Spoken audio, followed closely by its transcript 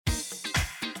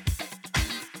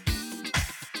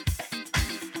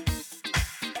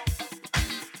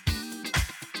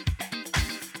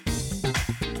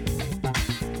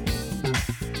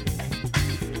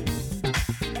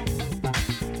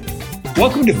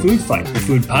Welcome to Food Fight, the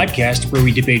food podcast where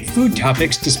we debate food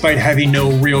topics despite having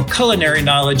no real culinary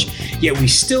knowledge, yet we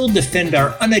still defend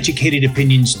our uneducated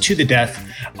opinions to the death.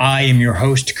 I am your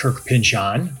host, Kirk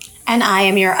Pinchon. And I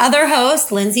am your other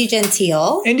host, Lindsay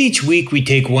Gentile. And each week we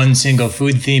take one single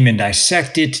food theme and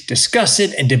dissect it, discuss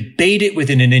it, and debate it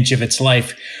within an inch of its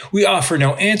life. We offer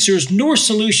no answers nor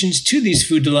solutions to these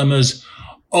food dilemmas,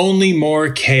 only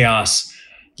more chaos.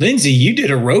 Lindsay, you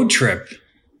did a road trip.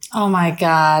 Oh my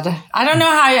God. I don't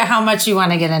know how much you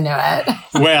want to get into it.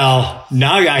 Well,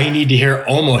 now I need to hear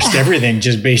almost everything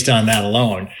just based on that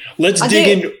alone. Let's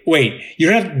dig in. Wait,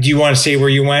 do you want to say where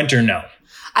you went or no?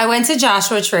 I went to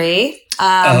Joshua Tree.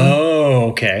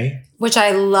 Okay. Which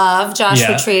I love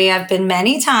Joshua Tree. I've been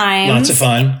many times. Lots of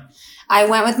fun. I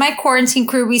went with my quarantine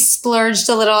crew. We splurged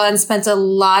a little and spent a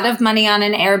lot of money on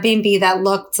an Airbnb that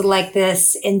looked like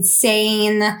this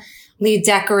insanely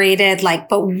decorated,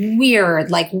 but weird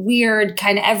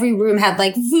kind of, every room had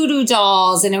voodoo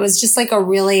dolls. And it was just a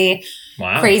really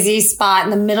crazy spot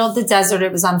in the middle of the desert.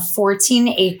 It was on 14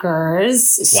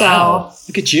 acres. Wow. So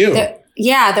look at you.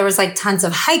 There was tons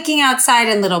of hiking outside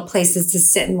and little places to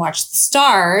sit and watch the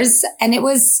stars. And it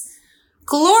was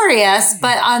glorious.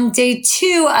 But on day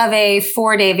 2 of a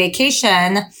 4-day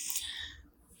vacation,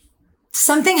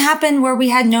 something happened where we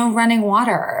had no running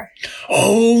water.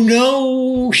 Oh,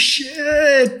 no.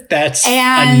 Shit. That's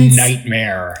a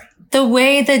nightmare. The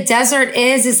way the desert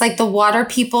is the water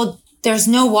people, there's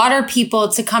no water people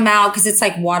to come out because it's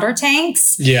water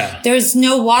tanks. Yeah. There's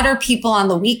no water people on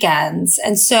the weekends.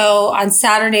 And so on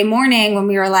Saturday morning when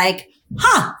we were I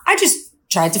just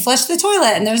tried to flush the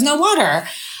toilet and there's no water.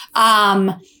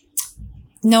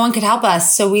 No one could help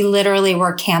us. So we literally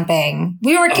were camping.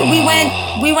 We went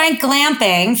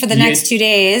glamping for the next 2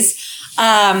 days.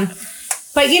 But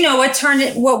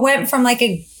what went from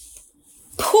a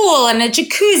pool and a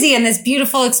jacuzzi and this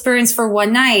beautiful experience for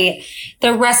one night,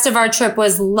 the rest of our trip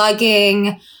was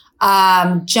lugging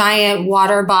giant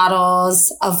water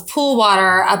bottles of pool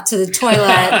water up to the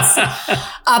toilets,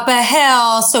 up a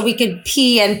hill so we could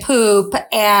pee and poop,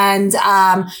 and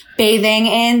bathing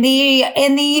in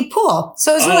the pool.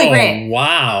 So it was really great.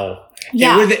 Wow.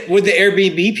 Yeah. What the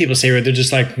Airbnb people say, where they're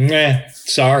just meh,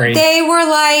 sorry. They were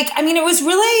it was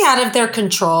really out of their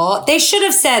control. They should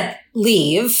have said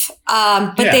leave.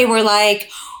 But they were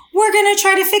we're going to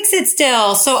try to fix it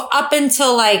still. So up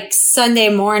until Sunday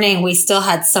morning, we still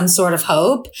had some sort of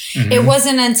hope. Mm-hmm. It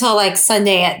wasn't until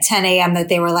Sunday at 10 a.m. that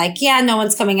they were no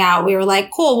one's coming out. We were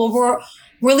cool. Well,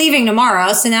 we're leaving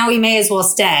tomorrow. So now we may as well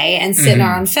stay and sit in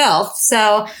our own filth.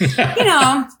 So,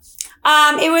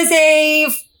 it was a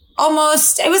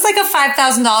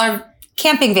 $5,000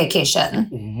 camping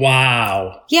vacation.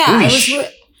 Wow. Yeah.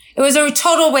 It was a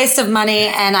total waste of money,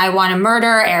 and I want to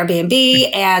murder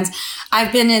Airbnb, and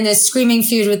I've been in a screaming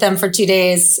feud with them for 2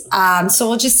 days. So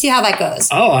we'll just see how that goes.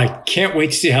 Oh, I can't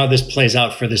wait to see how this plays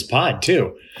out for this pod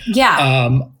too.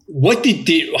 Yeah. What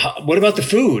about the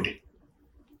food?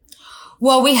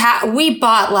 Well, we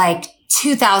bought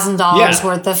 $2,000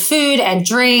 worth of food and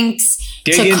drinks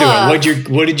Dig to into cook. it.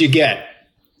 What did you get?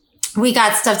 We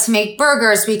got stuff to make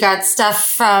burgers. We got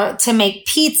stuff to make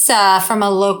pizza from a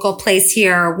local place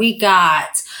here. We got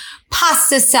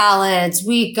pasta salads.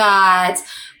 We got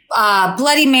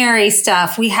Bloody Mary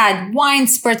stuff. We had wine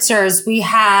spritzers.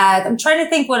 I'm trying to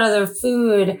think what other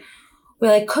food.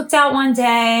 We cooked out one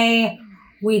day.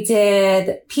 We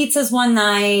did pizzas one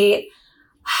night.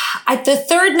 The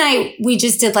third night, we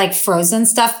just did frozen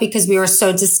stuff because we were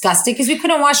so disgusted because we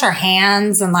couldn't wash our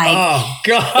hands and oh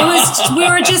God, we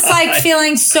were just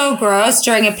feeling so gross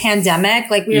during a pandemic.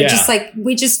 We were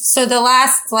so the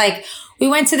last, we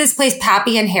went to this place,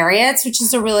 Pappy and Harriet's, which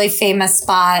is a really famous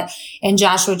spot in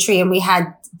Joshua Tree. And we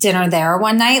had dinner there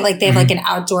one night. They have an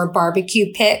outdoor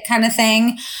barbecue pit kind of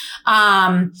thing.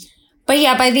 But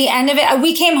yeah, by the end of it,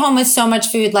 we came home with so much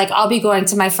food. I'll be going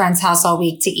to my friend's house all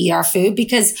week to eat our food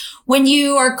because when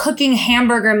you are cooking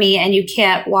hamburger meat and you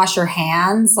can't wash your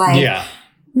hands,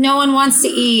 no one wants to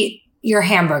eat your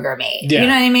hamburger meat. Yeah. You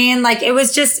know what I mean? It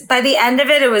was just, by the end of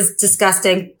it, it was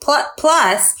disgusting.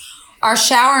 Plus our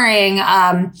showering,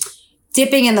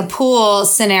 dipping in the pool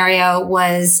scenario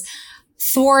was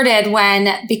thwarted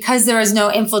because there was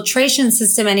no infiltration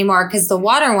system anymore because the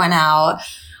water went out.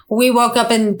 We woke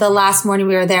up in the last morning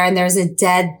we were there and there's a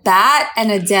dead bat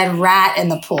and a dead rat in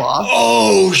the pool.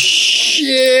 Oh,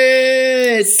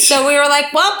 shit. So we were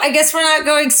well, I guess we're not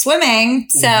going swimming.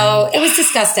 So it was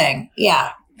disgusting.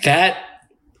 Yeah. That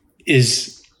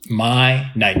is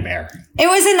my nightmare.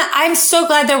 I'm so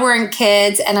glad there weren't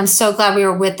kids, and I'm so glad we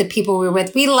were with the people we were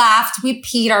with. We laughed. We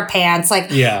peed our pants.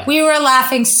 We were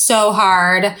laughing so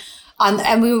hard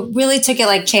and we really took it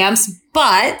like champs.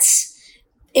 but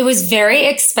it was very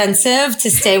expensive to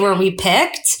stay where we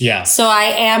picked. Yeah. So I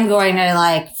am going to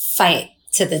like fight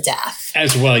to the death.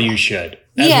 As well you should.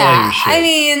 I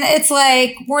mean, it's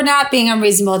like, we're not being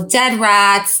unreasonable. Dead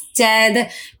rats,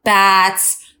 dead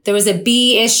bats. There was a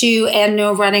bee issue and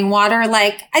no running water.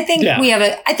 Like, I think we have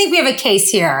a case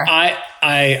here.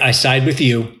 I side with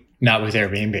you, not with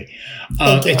Airbnb.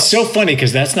 Thank you. It's so funny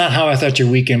because that's not how I thought your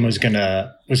weekend was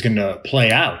gonna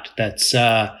play out. That's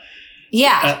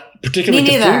particularly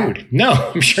with the food.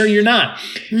 No, I'm sure you're not,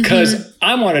 because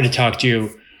I wanted to talk to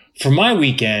you for my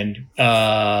weekend.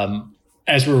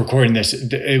 As we're recording this,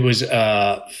 it was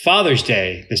Father's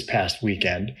Day this past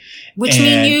weekend. Which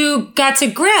means you got to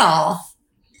grill.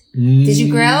 Did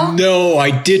you grill? No,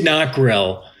 I did not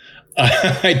grill.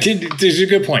 I did. There's a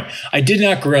good point. I did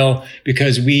not grill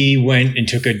because we went and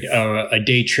took a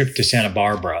day trip to Santa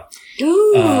Barbara,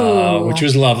 which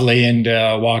was lovely, and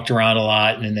walked around a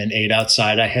lot and then ate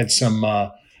outside. I had some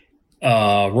raw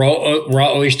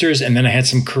oysters, and then I had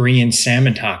some Korean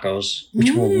salmon tacos,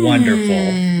 which were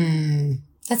wonderful.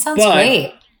 That sounds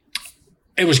great.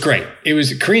 It was great. It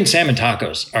was Korean salmon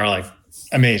tacos are like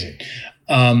amazing.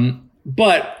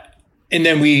 And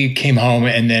then we came home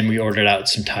and then we ordered out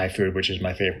some Thai food, which is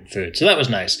my favorite food. So that was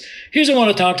nice. Here's what I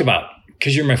want to talk about,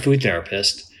 because you're my food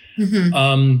therapist.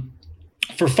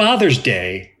 For Father's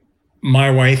Day,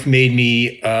 my wife made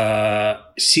me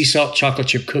sea salt chocolate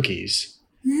chip cookies,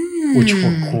 which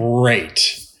were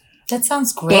great. That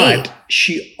sounds great. But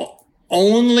she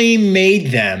only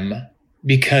made them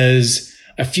because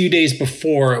a few days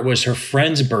before it was her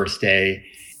friend's birthday,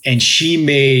 and she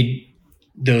made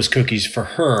those cookies for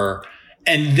her,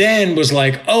 and then was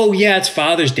like, "Oh yeah, it's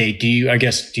Father's Day. Do you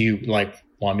like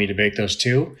want me to bake those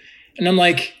too?" And I'm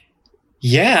like,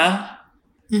 "Yeah,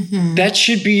 that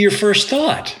should be your first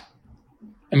thought."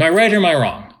 Am I right or am I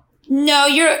wrong? No,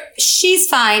 she's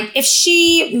fine. If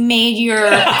she made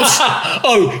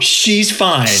she's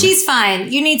fine. She's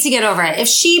fine. You need to get over it. If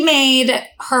she made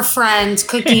her friend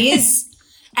cookies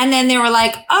and then they were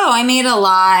like, "Oh, I made a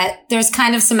lot. There's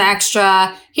kind of some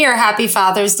extra. Here, happy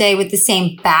Father's Day," with the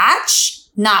same batch.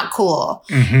 Not cool.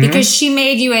 Because she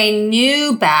made you a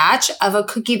new batch of a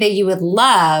cookie that you would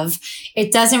love.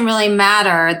 It doesn't really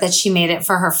matter that she made it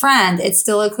for her friend. It's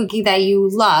still a cookie that you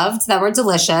loved, that were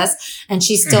delicious, and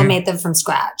she still made them from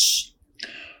scratch.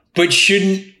 But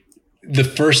shouldn't the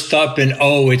first thought been,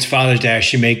 "Oh, it's Father's Day, I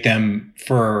should make them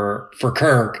for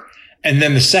Kirk"? And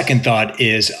then the second thought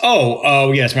is,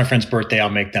 oh, yeah, it's my friend's birthday. I'll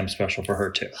make them special for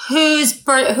her too.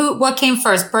 What came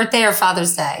first, birthday or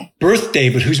Father's Day? Birthday,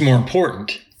 but who's more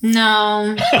important?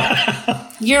 No.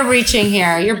 You're reaching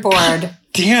here. You're bored.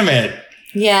 Damn it.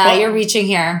 Yeah, well, you're reaching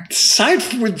here. Side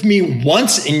with me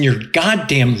once in your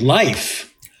goddamn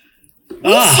life.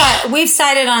 We've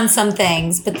sided on some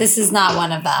things, but this is not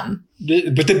one of them.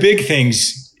 But the big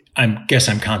things, I guess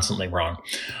I'm constantly wrong.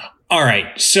 All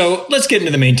right, so let's get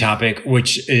into the main topic,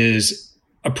 which is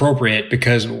appropriate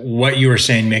because what you were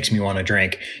saying makes me want to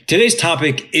drink. Today's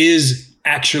topic is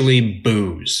actually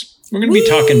booze. We're going to be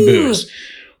talking booze.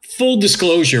 Full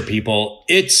disclosure, people,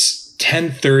 it's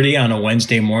 10:30 on a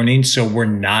Wednesday morning, so we're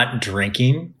not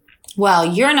drinking.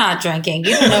 Well, you're not drinking.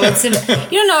 You don't know what's in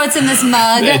this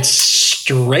mug. It's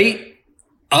straight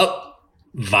up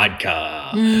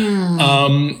vodka.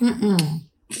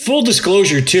 Full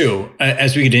disclosure, too,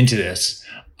 as we get into this,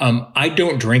 I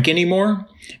don't drink anymore.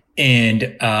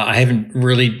 And I haven't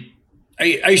really,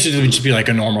 I used to just be like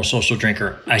a normal social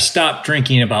drinker. I stopped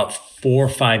drinking about 4 or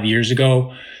 5 years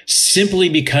ago, simply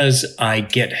because I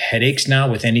get headaches now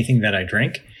with anything that I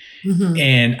drink.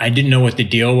 And I didn't know what the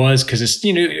deal was, because it's,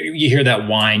 you hear that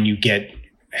wine, you get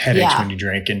headaches when you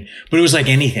drink. But it was like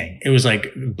anything. It was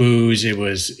like booze. It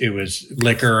was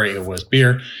liquor. It was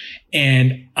beer.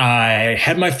 And I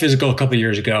had my physical a couple of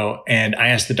years ago, and I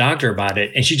asked the doctor about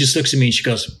it, and she just looks at me and she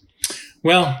goes,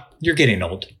 "Well, you're getting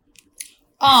old."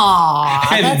 Aw,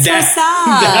 that's so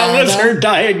sad. That was her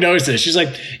diagnosis. She's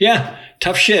like, "Yeah,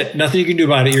 tough shit. Nothing you can do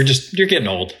about it. You're getting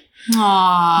old."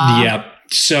 Aw. Yeah.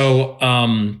 So,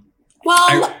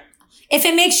 if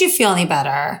it makes you feel any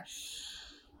better,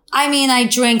 I mean, I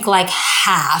drink like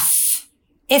half,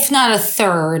 if not a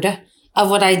third, of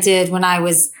what I did when I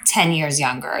was 10 years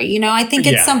younger. I think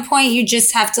at some point you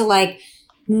just have to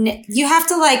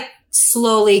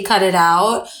slowly cut it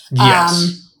out.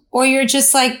 Yes. Or you're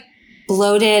just like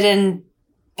bloated and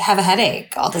have a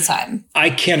headache all the time.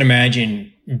 I can't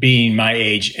imagine being my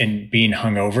age and being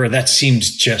hungover. That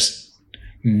seems just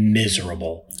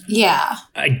miserable. Yeah.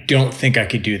 I don't think I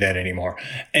could do that anymore.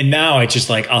 And now I just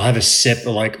I'll have a sip,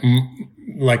 like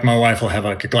my wife will have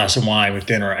like a glass of wine with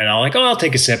dinner, and I'll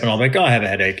take a sip, and I'll be like, "Oh, I have a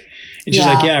headache." And she's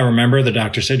like, yeah, I remember. The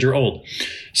doctor said you're old.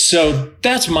 So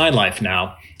that's my life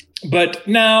now. But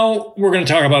now we're going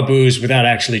to talk about booze without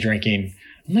actually drinking,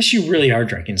 unless you really are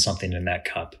drinking something in that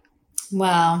cup.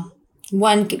 Well,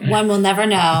 one will never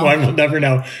know. One will never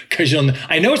know, because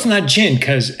I know it's not gin,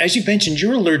 because as you mentioned,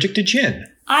 you're allergic to gin.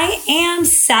 I am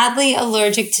sadly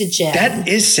allergic to gin. That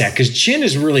is sad, because gin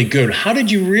is really good. How did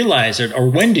you realize it, or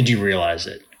when did you realize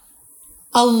it?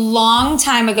 A long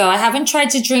time ago. I haven't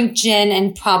tried to drink gin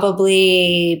in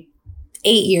probably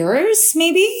 8 years,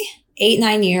 maybe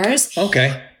 8-9 years.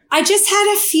 Okay. I just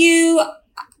had a few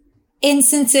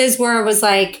instances where it was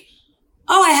like,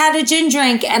 oh, I had a gin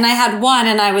drink and I had one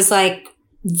and I was like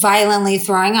violently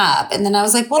throwing up. And then I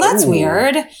was like, well, that's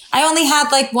weird. I only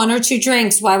had like 1 or 2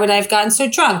 drinks. Why would I have gotten so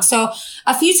drunk? So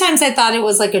a few times I thought it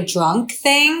was like a drunk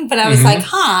thing, but I was like,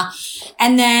 huh.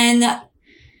 And then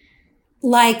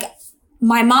like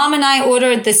my mom and I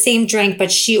ordered the same drink,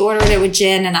 but she ordered it with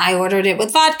gin and I ordered it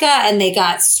with vodka and they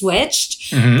got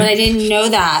switched. But I didn't know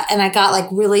that. And I got like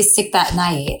really sick that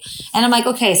night. And I'm like,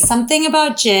 okay, something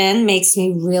about gin makes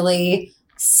me really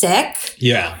sick.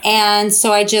 Yeah. And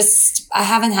so I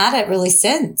haven't had it really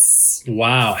since.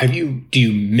 Wow. Do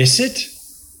you miss it?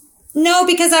 No,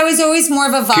 because I was always more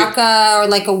of a vodka or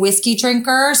like a whiskey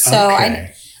drinker. So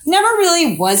I never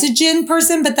really was a gin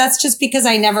person, but that's just because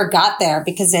I never got there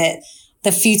because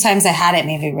the few times I had it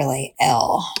made me really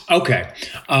ill. Okay.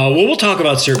 Well, we'll talk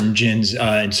about certain gins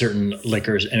and certain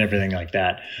liquors and everything like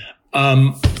that.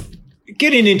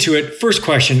 Getting into it, first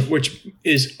question, which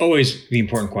is always the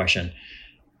important question.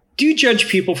 Do you judge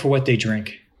people for what they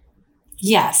drink?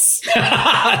 Yes.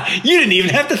 You didn't even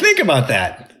have to think about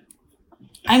that.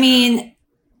 I mean,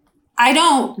 I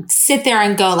don't sit there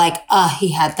and go like, oh,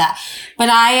 he had that. But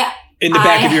in the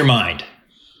back of your mind.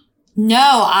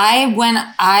 No, when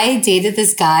I dated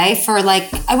this guy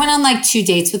I went on like 2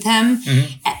 dates with him.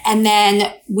 And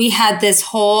then we had this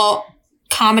whole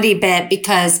comedy bit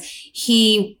because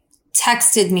he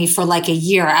texted me for like a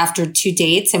year after 2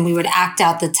 dates and we would act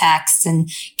out the text. And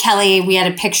Kelly, we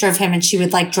had a picture of him and she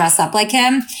would like dress up like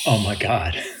him. Oh my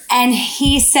God. And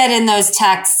he said in those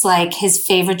texts, like his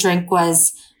favorite drink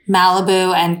was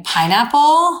Malibu and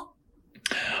pineapple.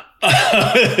 And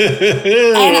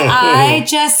I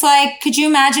just like, could you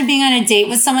imagine being on a date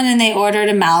with someone and they ordered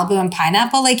a Malibu and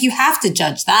pineapple? Like you have to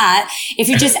judge that. If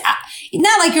you're just,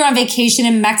 not like you're on vacation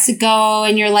in Mexico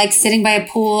and you're like sitting by a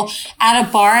pool at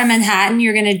a bar in Manhattan,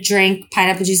 you're going to drink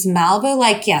pineapple juice and Malibu.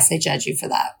 Like, yes, I judge you for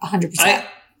that 100%.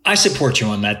 I support you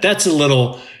on that. That's a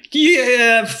little,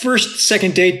 first,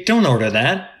 second date, don't order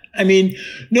that. I mean,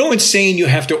 no one's saying you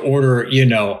have to order,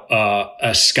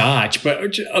 a scotch,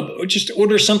 but just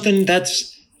order something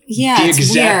that's the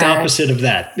exact opposite of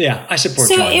that. Yeah, I support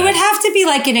you on that. So it would have to be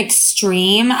like an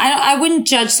extreme. I wouldn't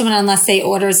judge someone unless they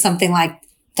ordered something like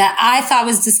that I thought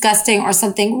was disgusting or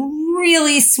something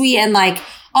really sweet and like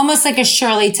almost like a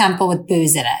Shirley Temple with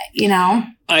booze in it,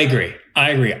 I agree.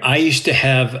 I used to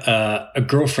have a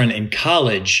girlfriend in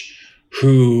college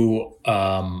who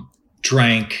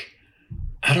drank,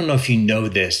 I don't know if you know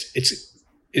this.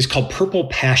 It's called Purple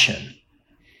Passion.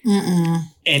 And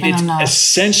it's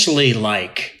essentially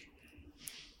like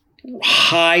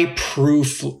high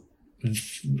proof,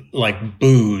 like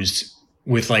booze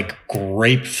with like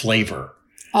grape flavor.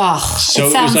 Oh, so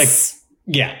it was like,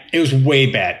 it was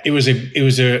way bad. It was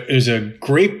a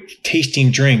grape tasting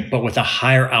drink, but with a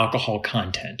higher alcohol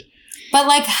content. But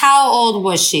like, how old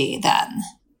was she then?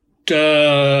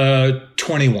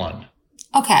 21.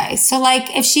 Okay. So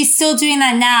like if she's still doing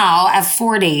that now at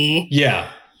 40. Yeah.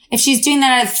 If she's doing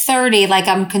that at 30, like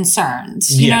I'm concerned.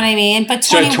 You know what I mean? But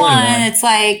 21, it's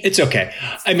like. It's okay.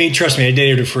 I mean, trust me, I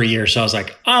dated her for a year. So I was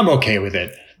like, I'm okay with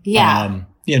it. Yeah.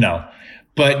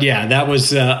 But yeah, that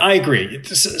was, I agree.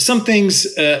 Some things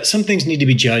need to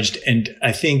be judged. And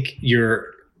I think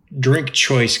your drink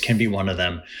choice can be one of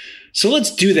them. So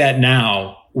let's do that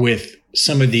now with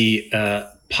some of the,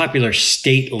 popular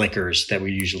state liquors that we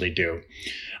usually do.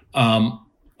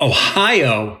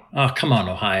 Ohio. Oh, come on,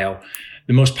 Ohio.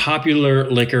 The most popular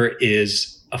liquor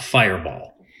is a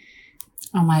Fireball.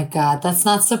 Oh my God. That's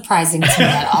not surprising to me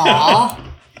at all.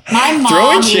 My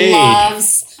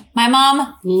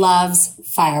mom loves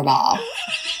Fireball.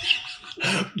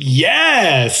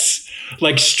 Yes.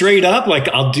 Like straight up, like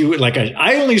I'll do it. Like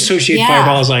I only associate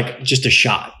Fireball as like just a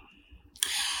shot.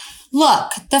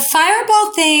 Look, the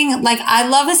Fireball thing, like I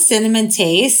love a cinnamon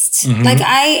taste. Like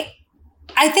I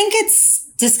think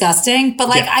it's disgusting, but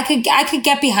like I could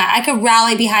get behind, I could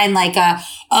rally behind like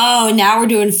now we're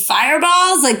doing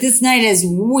Fireballs. Like this night is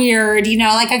weird,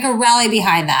 like I could rally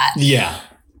behind that. Yeah.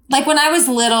 Like when I was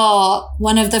little,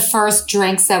 one of the first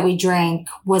drinks that we drank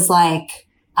was like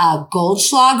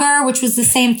Goldschlager, which was the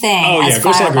same thing as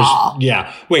Goldschlager's, Fireball.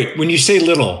 yeah. Wait, when you say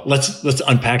little, let's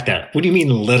unpack that. What do you mean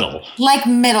little? Like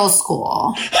middle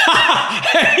school.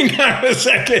 Hang on a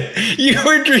second. You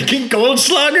were drinking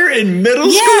Goldschlager in middle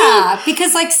school? Yeah,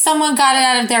 because like someone got it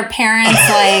out of their parents,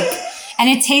 and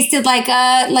it tasted like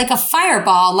a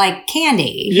Fireball, like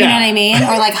candy. You know what I mean?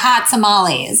 Or like hot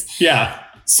tamales. Yeah.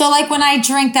 So like when I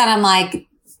drink that, I'm like,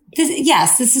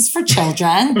 this is for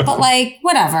children, but like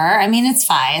whatever. I mean, it's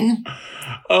fine.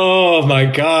 Oh my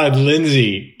God,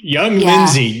 Lindsay, young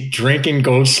Lindsay drinking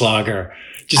Goldschlager.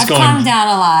 I've calmed down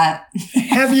a lot.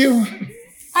 Have you?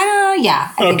 I don't know.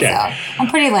 Yeah, I think so. I'm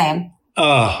pretty lame.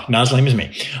 Oh, not as lame as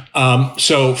me.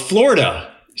 So Florida,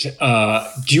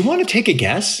 do you want to take a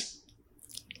guess?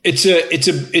 It's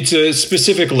a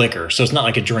specific liquor, so it's not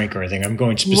like a drink or anything. I'm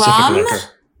going specific liquor.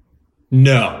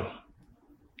 No.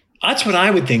 That's what I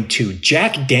would think too.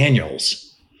 Jack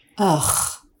Daniels.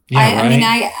 Ugh. Yeah, I mean,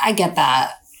 I get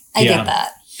that. I get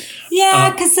that.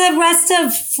 Yeah, because the rest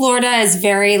of Florida is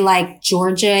very like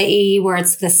Georgia-y, where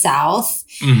it's the South.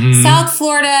 Mm-hmm. South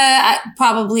Florida,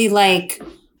 probably like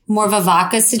more of a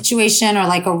vodka situation or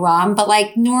like a rum, but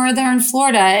like Northern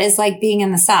Florida is like being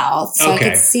in the South. So I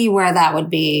could see where that would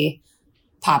be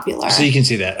popular. So you can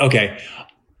see that. Okay.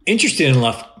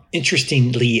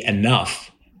 Interestingly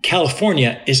enough,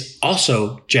 California is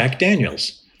also Jack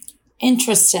Daniels.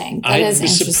 Interesting. I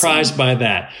was surprised by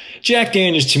that. Jack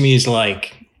Daniels to me is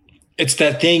like, it's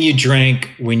that thing you drank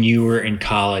when you were in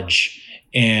college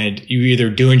and you're either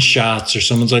doing shots or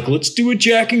someone's like, let's do a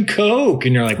Jack and Coke.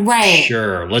 And you're like,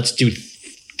 sure, let's do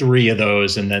 3 of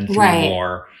those and then 3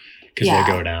 more because they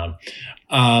go down.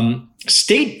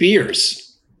 State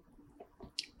beers.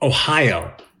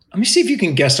 Ohio. Let me see if you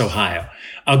can guess Ohio.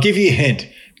 I'll give you a hint.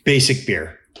 Basic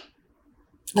beer.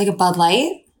 Like a Bud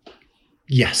Light?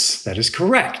 Yes, that is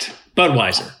correct.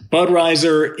 Budweiser.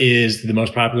 Budweiser is the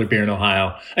most popular beer in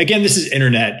Ohio. Again, this is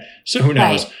internet, so who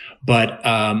knows? Right. But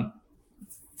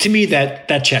to me,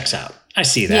 that checks out. I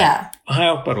see that. Yeah.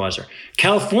 Ohio, Budweiser.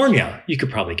 California, you could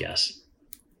probably guess.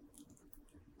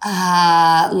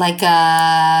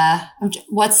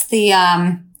 What's the,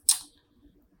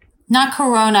 not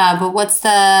Corona, but what's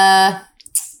the...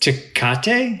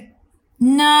 Tecate?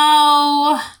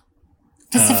 No.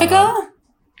 Pacifico?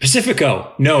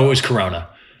 Pacifico. No, it was Corona.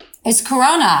 It's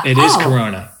Corona. It is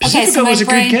Corona. Pacifico was a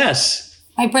good guess.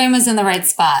 My brain was in the right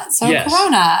spot. So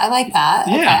Corona, I like that.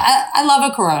 Yeah. Okay. I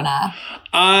love a Corona.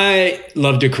 I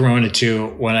loved a Corona too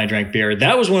when I drank beer.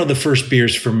 That was one of the first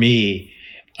beers for me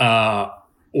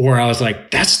where I was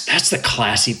like, that's the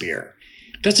classy beer.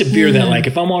 That's a beer that, like,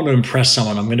 if I want to impress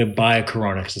someone, I'm going to buy a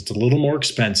Corona because it's a little more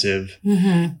expensive.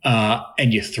 Mm-hmm.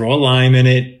 And you throw a lime in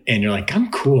it, and you're like,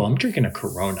 I'm cool. I'm drinking a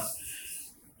Corona.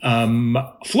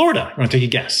 Florida, you want to take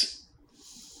a guess?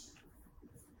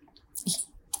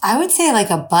 I would say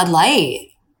like a Bud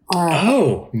Light.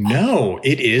 Oh, no.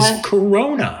 It is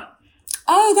Corona.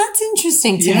 Oh, that's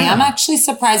interesting to me. I'm actually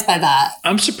surprised by that.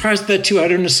 I'm surprised at that, too. I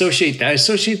don't associate that. I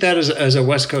associate that as a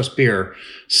West Coast beer.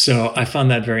 So I found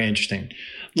that very interesting.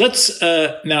 Let's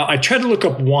now I tried to look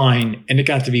up wine and it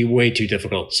got to be way too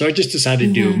difficult. So I just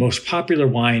decided to do most popular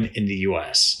wine in the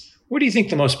US. What do you think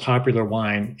the most popular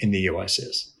wine in the US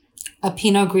is? A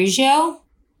Pinot Grigio?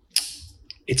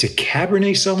 It's a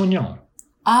Cabernet Sauvignon.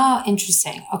 Oh,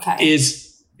 interesting. Okay.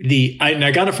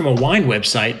 I got it from a wine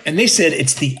website and they said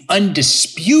it's the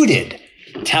undisputed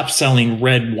top selling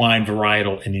red wine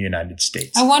varietal in the United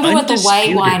States. I wonder what the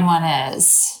white wine one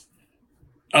is.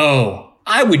 Oh,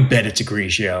 I would bet it's a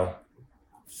Grigio.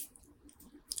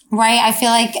 Right. I feel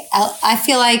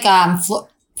like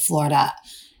Florida,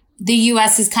 the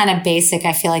U.S. is kind of basic.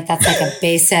 I feel like that's like a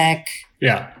basic.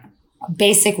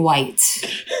 Basic white.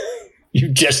 You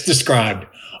just described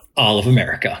all of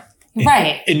America.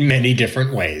 Right. In many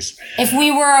different ways. If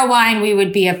we were a wine, we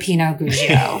would be a Pinot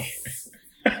Grigio.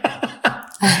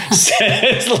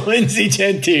 Says Lindsay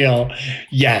Gentile.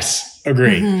 Yes,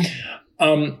 agree.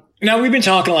 Mm-hmm. Now, we've been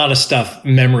talking a lot of stuff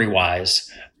memory-wise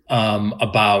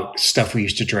about stuff we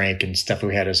used to drink and stuff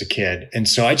we had as a kid. And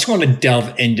so I just want to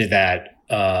delve into that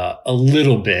a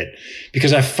little bit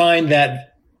because I find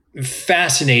that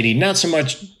fascinating, not so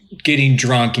much getting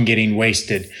drunk and getting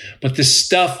wasted, but the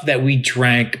stuff that we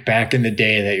drank back in the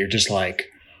day that you're just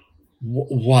like,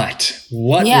 what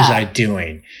was I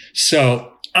doing?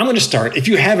 So I'm going to start. If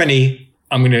you have any,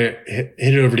 I'm going to hit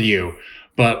it over to you.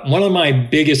 But one of my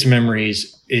biggest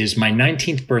memories is my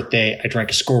 19th birthday. I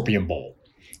drank a Scorpion Bowl.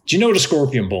 Do you know what a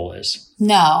Scorpion Bowl is?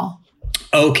 No.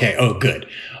 Okay. Oh, good.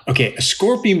 Okay. A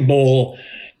Scorpion Bowl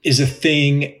is a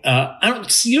thing.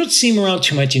 You don't see them around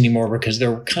too much anymore because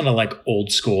they're kind of like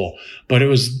old school, but it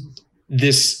was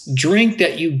this drink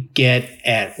that you get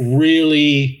at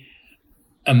really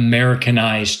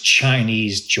Americanized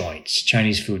Chinese joints,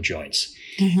 Chinese food joints.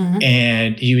 Mm-hmm.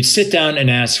 And you would sit down and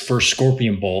ask for a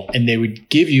scorpion bowl, and they would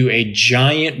give you a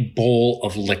giant bowl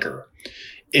of liquor,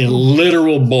 a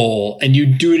literal bowl, and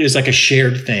you'd do it as like a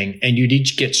shared thing, and you'd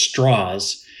each get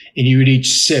straws, and you would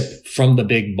each sip from the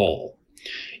big bowl.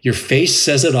 Your face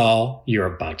says it all.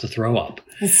 You're about to throw up.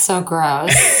 It's so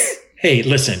gross. Hey,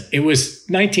 listen, it was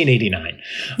 1989.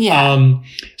 Yeah.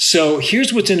 So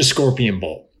here's what's in a scorpion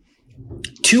bowl.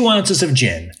 2 ounces of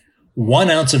gin,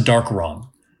 1 ounce of dark rum,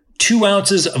 2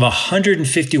 ounces of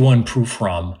 151 proof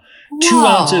rum, 2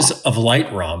 ounces of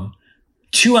light rum,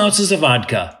 2 ounces of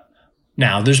vodka.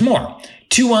 Now there's more.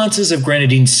 2 ounces of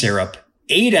grenadine syrup,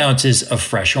 8 ounces of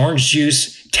fresh orange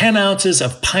juice, 10 ounces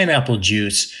of pineapple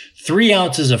juice, 3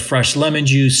 ounces of fresh lemon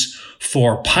juice,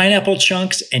 4 pineapple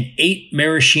chunks, and 8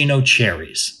 maraschino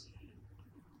cherries.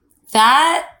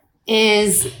 That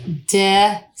is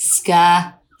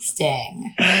disgusting.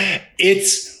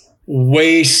 It's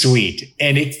way sweet,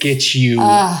 and it gets you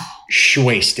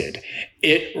wasted.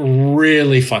 It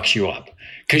really fucks you up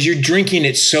because you're drinking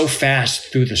it so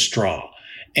fast through the straw,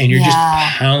 and you're just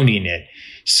pounding it.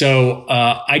 So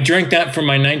I drank that for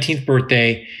my 19th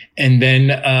birthday, and then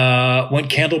went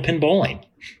candlepin bowling.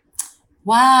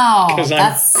 Wow. Because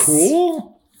I'm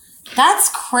cool?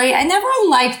 That's great. I never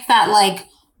liked that, like,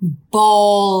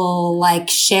 bowl, like,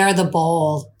 share the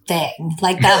bowl thing.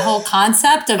 Like, that whole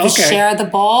concept of share the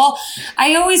bowl.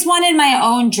 I always wanted my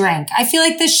own drink. I feel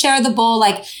like the share the bowl,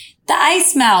 like, the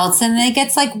ice melts and it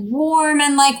gets, like, warm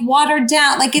and, like, watered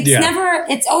down. Like,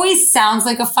 it always sounds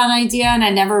like a fun idea, and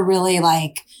it never really,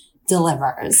 like,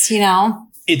 delivers, you know?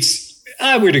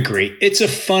 I would agree. It's a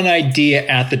fun idea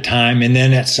at the time. And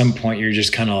then at some point you're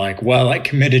just kind of like, well, I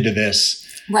committed to this.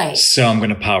 Right. So I'm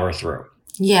going to power through.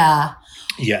 Yeah.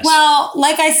 Yes. Well,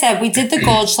 like I said, we did the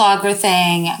Goldschlager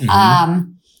thing.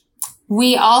 Mm-hmm.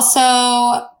 We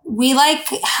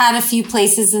had a few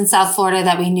places in South Florida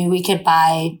that we knew we could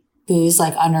buy booze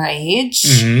like underage.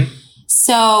 Mm-hmm.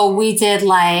 So we did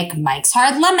like Mike's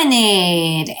Hard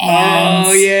Lemonade and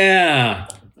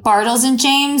Bartles and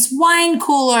James wine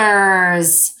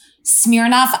coolers.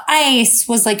 Smirnoff Ice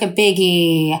was like a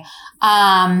biggie.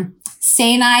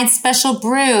 Cyanide Special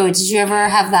Brew. Did you ever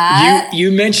have that?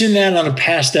 You mentioned that on a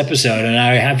past episode, and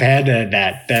I have had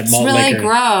that malt liquor. It's really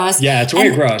gross. Yeah, it's way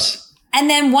gross. And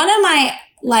then one of my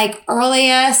like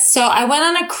earliest, so I went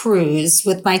on a cruise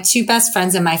with my 2 best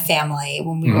friends in my family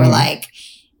when we were like,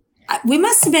 we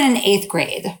must have been in 8th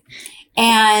grade.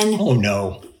 And oh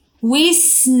no. We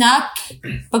snuck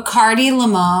Bacardi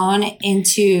Limon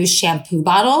into shampoo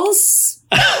bottles.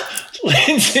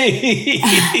 Lindsay.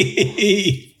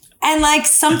 And like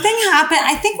something happened.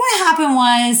 I think what happened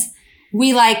was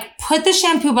we like put the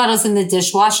shampoo bottles in the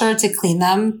dishwasher to clean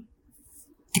them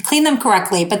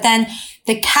correctly. But then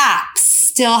the caps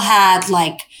still had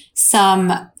like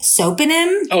some soap in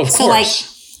them. Oh, of course. So like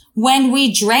when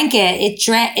we drank it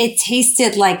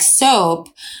tasted like soap,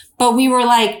 but we were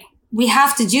like, we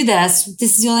have to do this.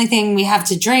 This is the only thing we have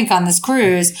to drink on this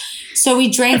cruise. So we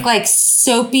drank like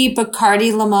soapy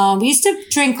Bacardi Limon. We used to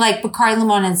drink like Bacardi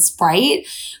Limon and Sprite,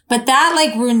 but that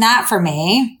like ruined that for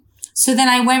me. So then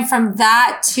I went from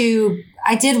that to,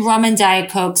 I did rum and Diet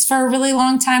Cokes for a really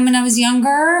long time when I was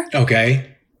younger.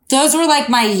 Okay. Those were like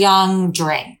my young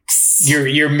drinks.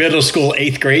 Your middle school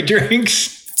 8th grade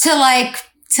drinks? To like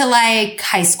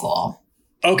high school.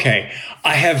 Okay.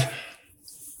 I have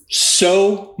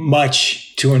so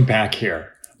much to unpack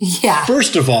here. Yeah.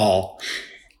 First of all,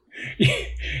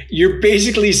 you're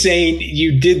basically saying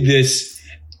you did this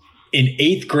in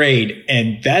 8th grade,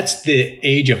 and that's the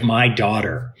age of my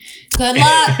daughter. Good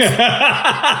luck.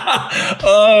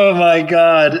 Oh my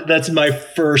God. That's my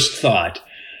first thought.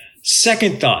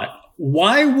 Second thought.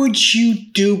 Why would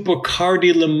you do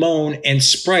Bacardi Limon and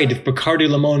Sprite if Bacardi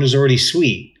Limon is already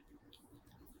sweet?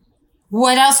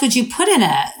 What else would you put in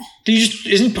it?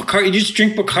 You just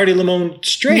drink Bacardi Limon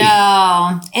straight?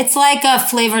 No, it's like a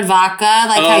flavored vodka,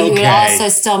 like how you would also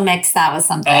still mix that with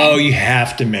something. Oh, you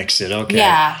have to mix it. Okay.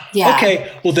 Yeah. Okay,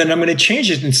 well then I'm going to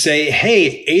change it and say,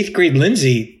 hey, 8th grade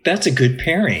Lindsay, that's a good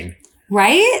pairing.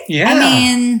 Right? Yeah. I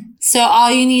mean, so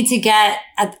all you need to get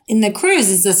in the cruise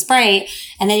is the Sprite,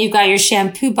 and then you've got your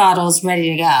shampoo bottles ready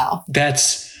to go.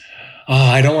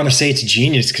 I don't want to say it's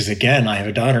genius because, again, I have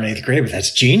a daughter in 8th grade, but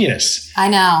that's genius. I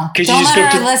know. Don't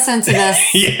let her listen to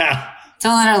this. Yeah.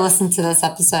 Don't let her listen to this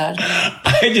episode.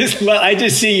 I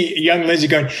just see young Lindsay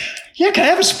going, yeah, can I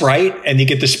have a Sprite? And you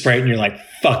get the Sprite and you're like,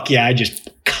 fuck yeah, I just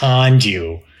conned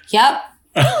you. Yep.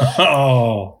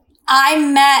 Oh. I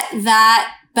met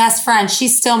that best friend,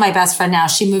 she's still my best friend now.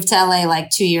 She moved to LA like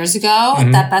 2 years ago.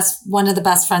 One of the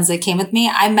best friends that came with me.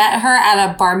 I met her at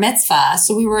a bar mitzvah.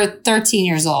 So we were 13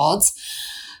 years old.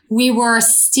 We were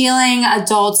stealing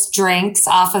adults' drinks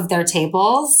off of their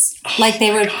tables. Like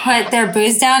they would put their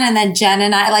booze down, and then Jen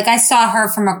and I saw her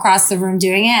from across the room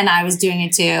doing it, and I was doing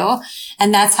it too.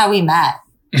 And that's how we met.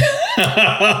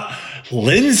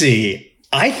 Lindsay,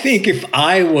 I think if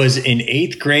I was in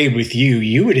 8th grade with you,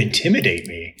 you would intimidate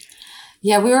me.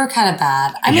 Yeah, we were kind of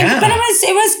bad. I mean, but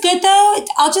it was good though.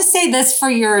 I'll just say this for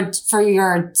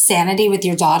your sanity with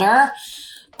your daughter.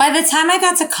 By the time I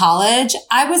got to college,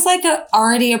 I was like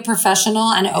already a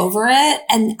professional and over it.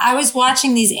 And I was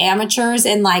watching these amateurs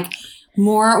in like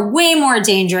way more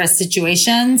dangerous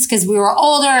situations because we were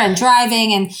older and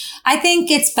driving. And I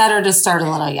think it's better to start a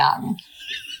little young.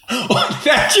 Oh,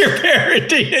 that's your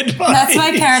parenting advice. That's my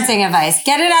parenting advice.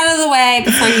 Get it out of the way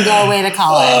before you go away to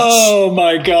college. Oh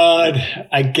my God.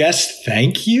 I guess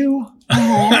thank you.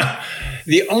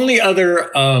 The only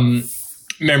other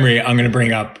memory I'm going to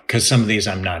bring up, because some of these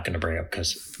I'm not going to bring up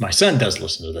because my son does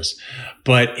listen to this.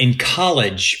 But in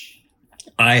college,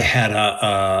 I had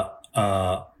a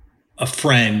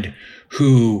friend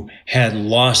who had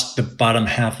lost the bottom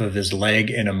half of his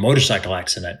leg in a motorcycle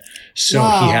accident. So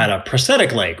he had a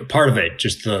prosthetic leg, part of it,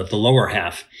 just the lower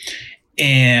half.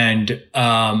 And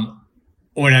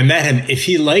when I met him, if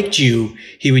he liked you,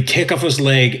 he would take off his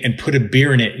leg and put a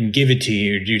beer in it and give it to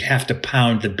you. You'd have to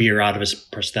pound the beer out of his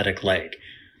prosthetic leg.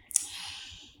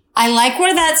 I like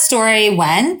where that story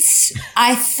went.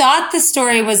 I thought the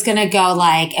story was going to go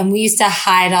like, and we used to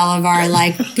hide all of our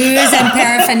like booze and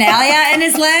paraphernalia in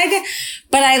his leg.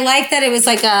 But I like that it was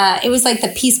like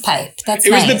the peace pipe. That's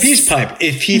nice. It was the peace pipe.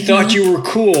 If he thought you were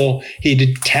cool, he'd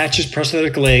attach his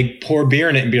prosthetic leg, pour beer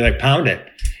in it, and be like, pound it.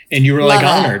 And you were like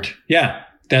honored. Yeah.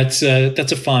 That's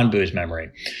a fond booze memory.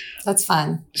 That's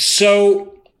fun.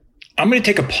 So I'm going to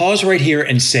take a pause right here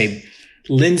and say,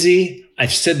 Lindsay,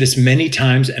 I've said this many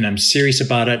times and I'm serious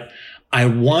about it. I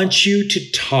want you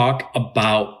to talk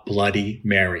about Bloody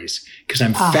Marys because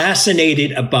I'm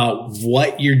fascinated about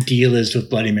what your deal is with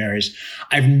Bloody Marys.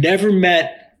 I've never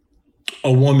met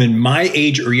a woman my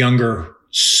age or younger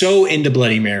so into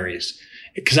Bloody Marys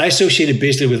because I associate it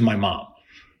basically with my mom.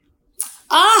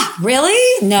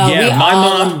 Really? No. Yeah,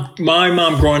 my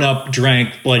mom growing up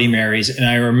drank Bloody Marys, and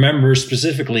I remember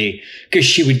specifically because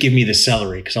she would give me the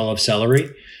celery because I love celery.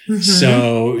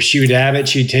 So she would have it,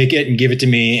 she'd take it and give it to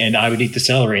me, and I would eat the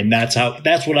celery, and that's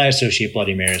what I associate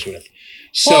Bloody Marys with.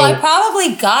 So, well, I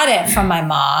probably got it from my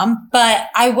mom, but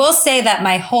I will say that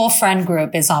my whole friend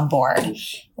group is on board.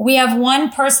 We have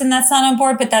one person that's not on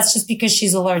board, but that's just because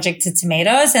she's allergic to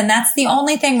tomatoes. And that's the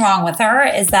only thing wrong with her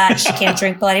is that she can't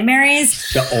drink Bloody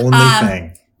Marys. The only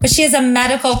thing. But she has a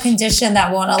medical condition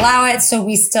that won't allow it. So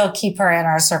we still keep her in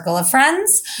our circle of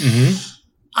friends.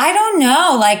 I don't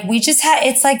know. Like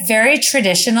it's like very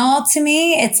traditional to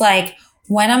me. It's like,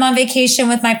 when I'm on vacation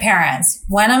with my parents,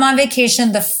 when I'm on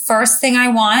vacation, the first thing I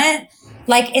want,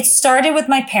 like it started with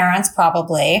my parents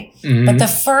probably, but the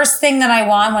first thing that I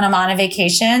want when I'm on a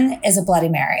vacation is a Bloody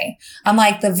Mary. I'm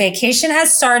like, the vacation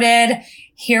has started.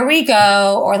 Here we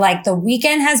go. Or like the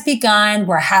weekend has begun.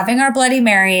 We're having our Bloody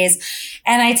Marys,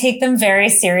 and I take them very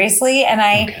seriously. And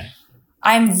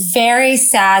I'm very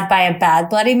sad by a bad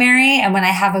Bloody Mary. And when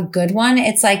I have a good one,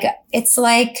 it's like,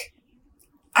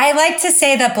 I like to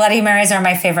say that Bloody Marys are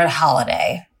my favorite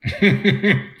holiday.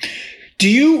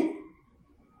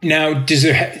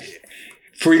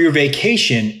 For your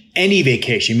vacation, any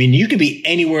vacation, I mean, you could be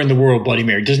anywhere in the world, Bloody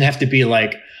Mary. It doesn't have to be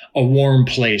like a warm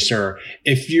place, or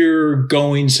if you're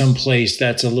going someplace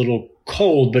that's a little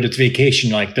cold, but it's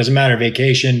vacation, like doesn't matter,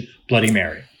 vacation, Bloody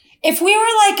Mary. If we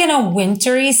were like in a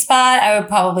wintry spot, I would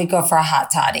probably go for a hot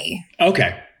toddy.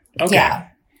 Okay. Yeah.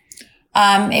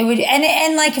 It would,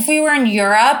 and like if we were in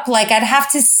Europe, like I'd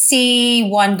have to see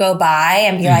one go by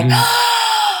and be like,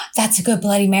 oh, that's a good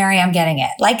Bloody Mary. I'm getting it.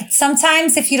 Like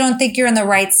sometimes if you don't think you're in the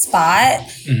right spot,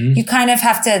 you kind of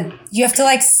have to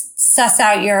like suss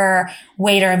out your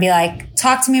waiter and be like,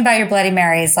 talk to me about your Bloody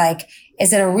Marys. Like,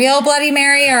 is it a real Bloody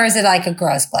Mary or is it like a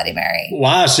gross Bloody Mary?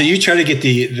 Wow. So you try to get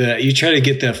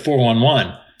the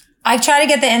 411. I try to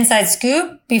get the inside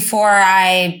scoop before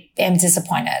I am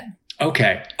disappointed.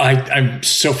 Okay. I'm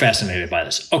so fascinated by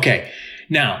this. Okay.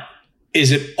 Now,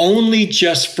 is it only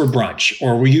just for brunch,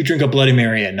 or will you drink a Bloody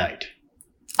Mary at night?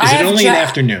 Is it only in the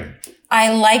afternoon?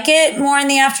 I like it more in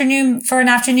the afternoon for an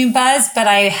afternoon buzz, but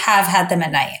I have had them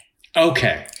at night.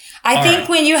 Okay. I think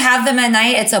when you have them at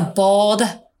night, it's a bold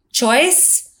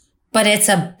choice, but it's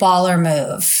a baller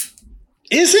move.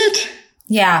 Is it?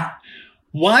 Yeah.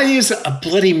 Why is a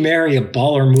Bloody Mary a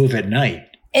baller move at night?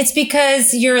 It's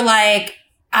because you're like,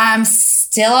 I'm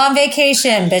still on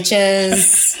vacation,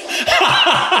 bitches.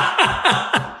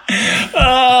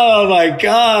 Oh my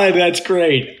God, that's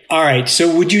great. All right.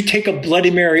 So would you take a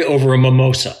Bloody Mary over a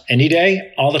mimosa any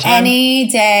day, all the time? Any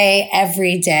day,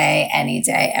 every day, any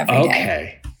day, every day.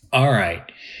 Okay. All right.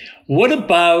 What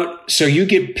about, so you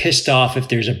get pissed off if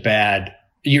there's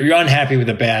you're unhappy with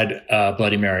a bad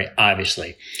Bloody Mary,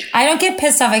 obviously. I don't get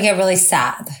pissed off. I get really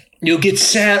sad. You'll get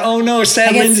sad. Oh no,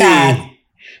 sad Lindsay. Sad.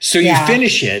 So you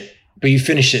finish it, but you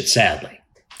finish it sadly.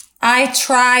 I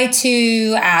try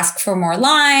to ask for more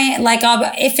line. Like,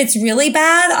 if it's really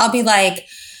bad, I'll be like,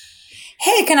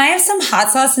 hey, can I have some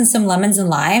hot sauce and some lemons and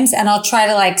limes? And I'll try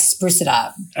to like spruce it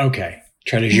up. Okay.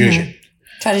 Try to zhuzh it.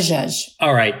 Try to zhuzh.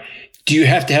 All right. Do you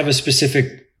have to have a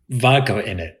specific vodka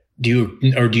in it? Do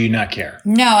you not care?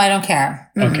 No, I don't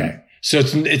care. Mm-hmm. Okay. So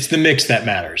it's the mix that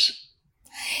matters.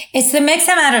 It's the mix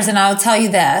that matters. And I'll tell you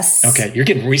this. Okay. You're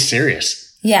getting really serious.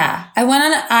 Yeah.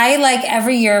 I like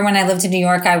every year when I lived in New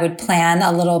York, I would plan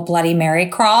a little Bloody Mary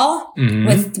crawl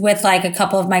with like a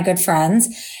couple of my good friends.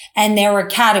 And there were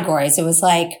categories. It was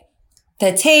like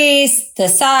the taste, the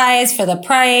size, for the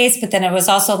price. But then it was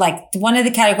also like one of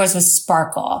the categories was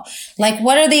sparkle. Like,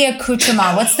 what are the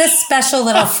accoutrements? What's this special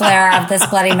little flair of this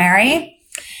Bloody Mary?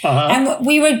 And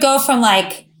we would go from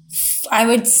like, I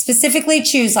would specifically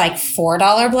choose like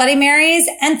 $4 Bloody Marys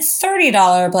and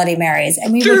 $30 Bloody Marys.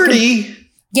 And we 30?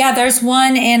 Yeah, there's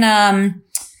one in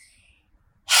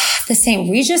the St.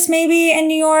 Regis maybe in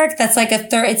New York. That's like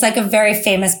it's like a very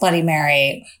famous Bloody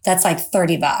Mary. That's like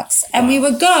 $30. And we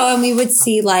would go and we would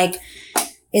see like,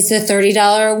 is the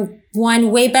 $30 one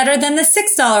way better than the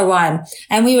 $6 one?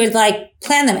 And we would like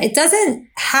plan them. It doesn't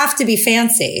have to be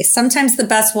fancy. Sometimes the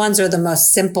best ones are the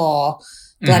most simple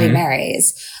Bloody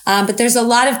Marys. But there's a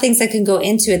lot of things that can go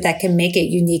into it that can make it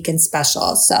unique and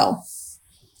special. So,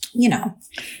 you know.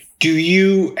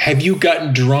 Have you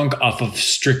gotten drunk off of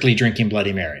strictly drinking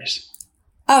Bloody Marys?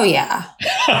 Oh, yeah.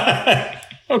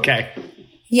 Okay.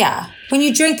 Yeah. When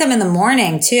you drink them in the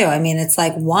morning too, I mean, it's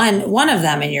like one of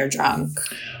them and you're drunk.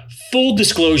 Full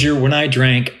disclosure, when I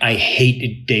drank, I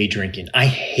hated day drinking. I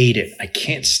hate it. I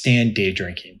can't stand day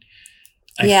drinking.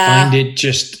 I find it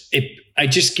I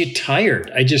just get tired.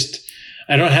 I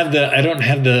don't have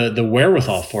the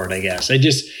wherewithal for it, I guess. I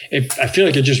feel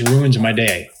like it just ruins my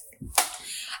day.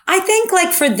 I think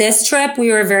like for this trip,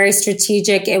 we were very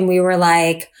strategic and we were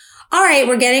like, all right,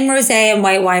 we're getting rosé and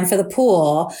white wine for the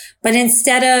pool. But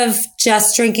instead of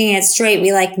just drinking it straight,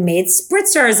 we like made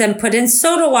spritzers and put in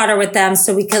soda water with them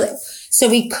so we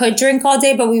could drink all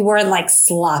day, but we weren't like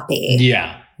sloppy.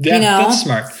 Yeah. That's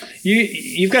smart.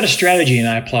 You've got a strategy and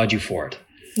I applaud you for it.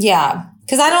 Yeah.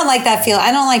 Cause I don't like that feel.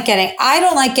 I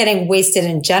don't like getting wasted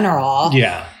in general.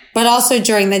 Yeah. But also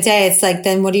during the day, it's like,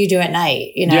 then what do you do at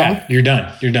night? You know? Yeah, you're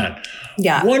done.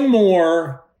 Yeah. One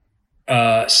more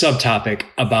subtopic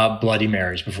about Bloody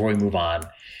Marys before we move on.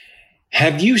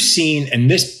 Have you seen,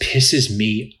 and this pisses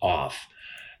me off,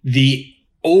 the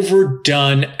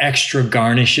overdone extra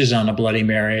garnishes on a Bloody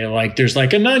Mary? Like there's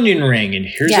like an onion ring and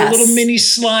here's a little mini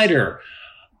slider.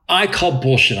 I call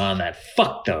bullshit on that.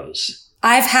 Fuck those.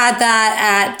 I've had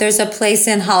that there's a place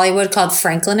in Hollywood called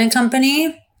Franklin and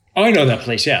Company. Oh, I know that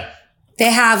place. Yeah.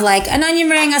 They have like an onion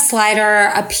ring, a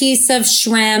slider, a piece of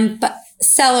shrimp,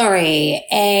 celery,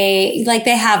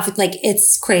 they have like,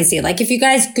 it's crazy. Like if you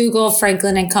guys Google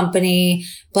Franklin and Company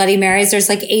Bloody Marys, there's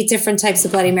like 8 different types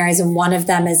of Bloody Marys. And one of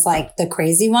them is like the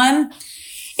crazy one.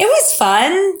 It was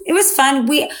fun.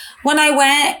 When I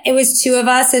went, it was 2 of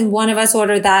us and one of us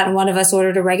ordered that and one of us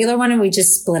ordered a regular one and we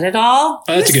just split it all.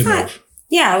 Oh, that's a good move.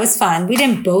 Yeah, it was fun. We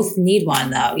didn't both need one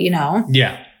though, you know?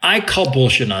 Yeah. I call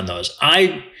bullshit on those.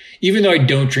 Even though I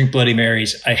don't drink Bloody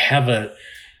Marys, I have a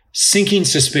sinking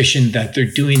suspicion that they're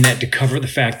doing that to cover the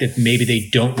fact that maybe they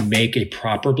don't make a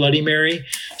proper Bloody Mary.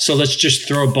 So let's just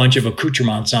throw a bunch of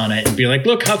accoutrements on it and be like,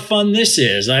 look how fun this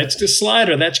is. It's the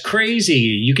slider. That's crazy.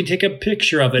 You can take a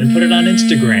picture of it and put it on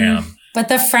Instagram. But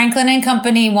the Franklin and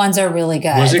Company ones are really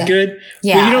good. Was it good?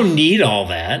 Yeah. Well, you don't need all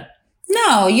that.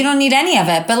 No, you don't need any of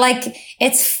it. But like,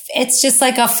 it's just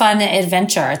like a fun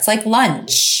adventure. It's like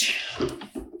lunch.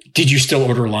 Did you still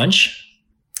order lunch?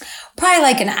 Probably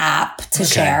like an app to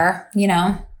share, you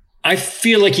know? I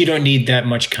feel like you don't need that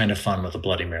much kind of fun with a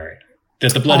Bloody Mary.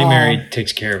 That the Bloody Mary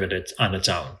takes care of it on its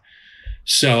own.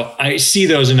 So I see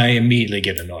those and I immediately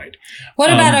get annoyed.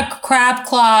 What about a crab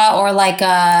claw or like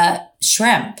a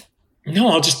shrimp? No,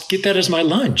 I'll just get that as my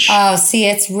lunch. Oh, see,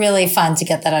 it's really fun to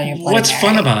get that on your Bloody Mary. What's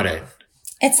fun about it?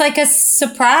 It's like a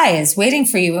surprise waiting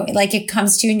for you. Like it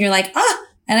comes to you and you're like,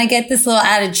 and I get this little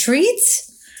added treat.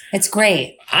 It's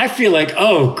great. I feel like,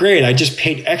 oh, great. I just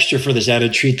paid extra for this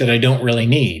added treat that I don't really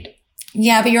need.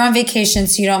 Yeah, but you're on vacation,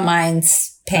 so you don't mind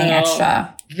paying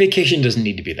extra. Vacation doesn't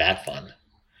need to be that fun.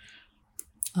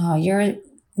 Oh, never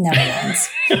mind.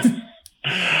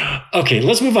 Okay,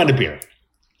 let's move on to beer.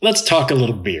 Let's talk a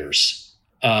little beers.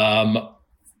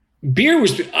 Beer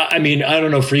was, I mean, I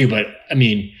don't know for you, but I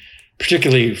mean,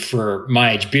 particularly for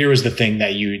my age, beer was the thing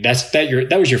that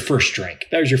that was your first drink.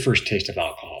 That was your first taste of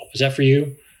alcohol. Was that for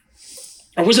you?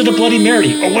 Or was it a Bloody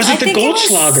Mary? Or was it the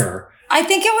Goldschlager? I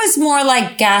think it was more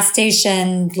like gas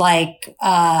station, like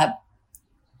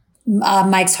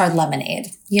Mike's Hard Lemonade,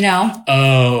 you know?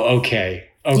 Oh, okay.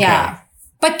 Yeah.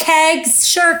 But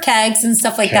kegs and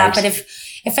stuff like that. But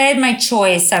if I had my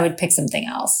choice, I would pick something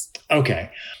else. Okay.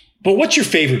 But what's your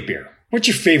favorite beer? What's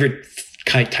your favorite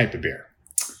type of beer?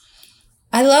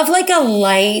 I love like a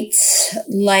light,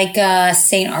 like a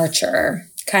St. Archer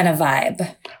kind of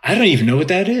vibe. I don't even know what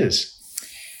that is.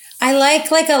 I like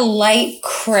a light,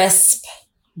 crisp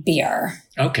beer.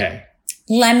 Okay.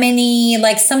 Lemony,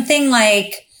 like something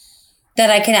like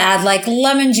that I can add like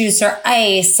lemon juice or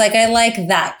ice. Like I like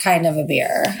that kind of a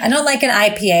beer. I don't like an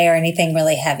IPA or anything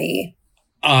really heavy.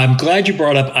 I'm glad you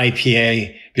brought up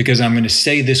IPA because I'm going to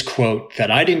say this quote that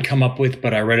I didn't come up with,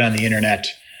 but I read on the internet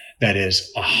that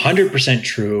is 100%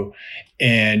 true.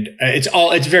 And it's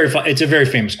a very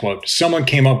famous quote. Someone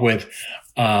came up with,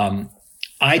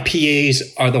 IPAs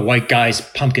are the white guy's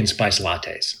pumpkin spice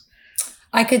lattes.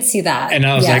 I could see that. And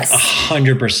I was like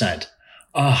 100%.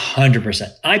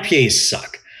 100%. IPAs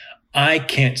suck. I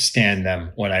can't stand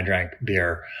them when I drank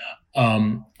beer.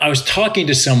 I was talking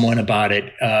to someone about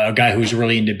it, a guy who's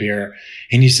really into beer,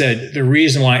 and he said the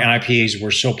reason why IPAs were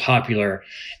so popular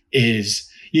is,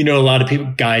 a lot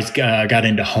of guys got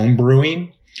into home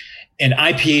brewing, and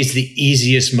IPA is the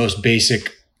easiest, most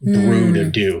basic brew to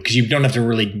do because you don't have to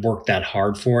really work that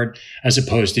hard for it, as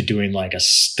opposed to doing like a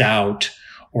stout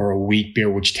or a wheat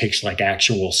beer, which takes like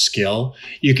actual skill.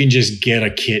 You can just get a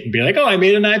kit and be like, oh, I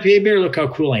made an IPA beer. Look how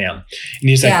cool I am. And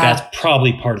he's like, that's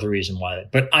probably part of the reason why.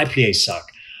 But IPAs suck.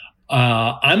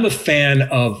 I'm a fan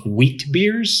of wheat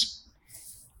beers.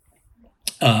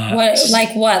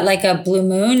 Like what? Like a Blue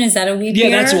Moon? Is that a wheat beer?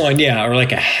 Yeah, that's one. Yeah. Or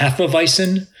like a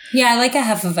Hefeweizen. Yeah, I like a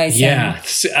Hefeweizen. Yeah,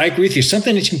 I agree with you.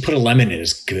 Something that you can put a lemon in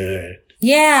is good.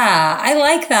 Yeah, I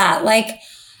like that. Like,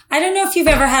 I don't know if you've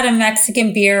ever had a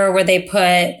Mexican beer where they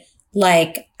put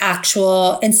like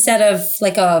actual, instead of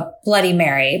like a Bloody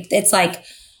Mary, it's like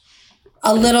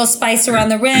a little spice around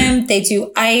the rim. They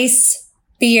do ice,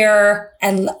 beer,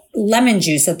 and lemon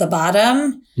juice at the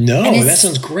bottom. No, that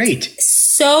sounds great.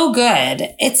 So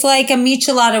good. It's like a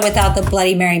michelada without the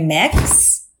Bloody Mary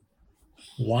mix.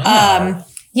 Wow.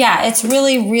 Yeah, it's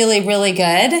really, really, really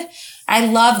good. I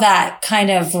love that kind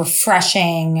of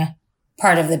refreshing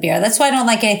part of the beer. That's why I don't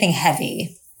like anything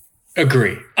heavy.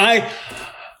 Agree. I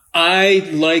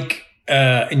like,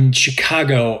 in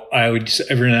Chicago, I would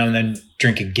every now and then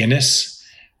drink a Guinness,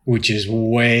 which is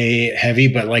way heavy,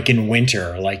 but like in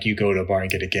winter, like you go to a bar and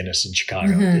get a Guinness in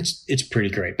Chicago. Mm-hmm. It's pretty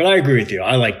great, but I agree with you.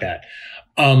 I like that.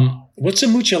 What's a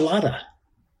michelada?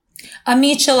 A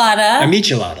michelada. A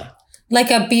michelada. Like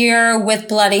a beer with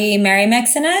Bloody Mary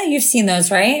mix in it? You've seen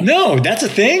those, right? No, that's a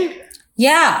thing?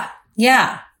 Yeah.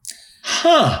 Yeah.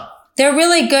 Huh. They're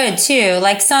really good too.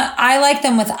 Like I like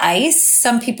them with ice.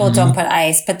 Some people don't put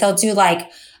ice, but they'll do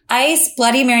like ice,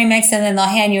 Bloody Mary mix, and then they'll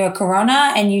hand you a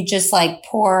Corona and you just like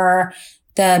pour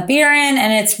the beer in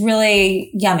and it's really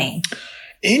yummy.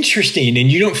 Interesting. And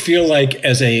you don't feel like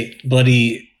as a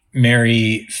Bloody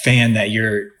Mary fan that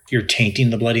you're tainting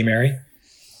the Bloody Mary?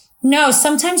 No,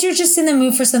 sometimes you're just in the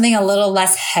mood for something a little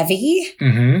less heavy.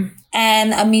 Mm-hmm.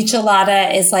 And a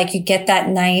michelada is like you get that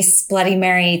nice Bloody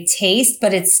Mary taste,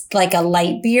 but it's like a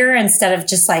light beer instead of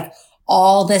just like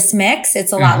all this mix.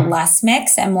 It's a lot less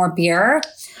mix and more beer.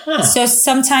 Huh. So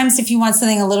sometimes if you want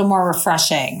something a little more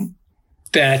refreshing.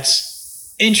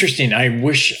 That's interesting. I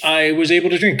wish I was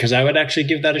able to drink because I would actually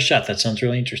give that a shot. That sounds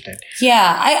really interesting.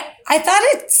 Yeah, I thought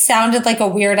it sounded like a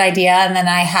weird idea, and then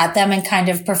I had them and kind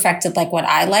of perfected like what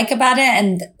I like about it,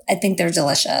 and I think they're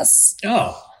delicious.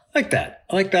 Oh, I like that.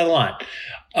 I like that a lot.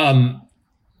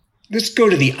 Let's go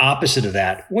to the opposite of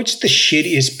that. What's the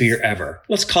shittiest beer ever?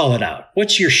 Let's call it out.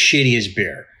 What's your shittiest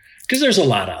beer? Because there's a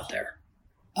lot out there.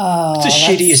 Oh, what's the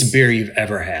shittiest beer you've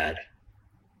ever had?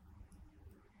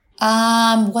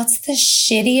 What's the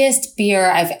shittiest beer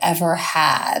I've ever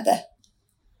had?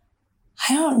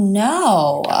 I don't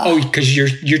know. Oh, because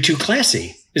you're too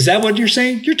classy. Is that what you're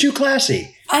saying? You're too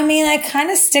classy. I mean, I kind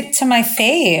of stick to my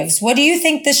faves. What do you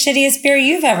think the shittiest beer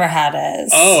you've ever had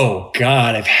is? Oh,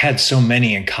 God. I've had so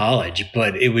many in college,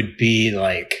 but it would be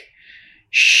like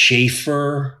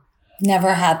Schaefer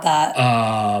Never had that.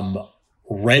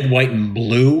 Red, white, and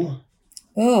blue.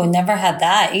 Ooh, never had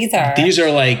that either. These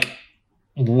are like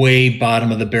way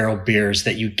bottom of the barrel beers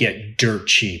that you get dirt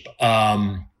cheap.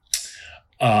 Hams.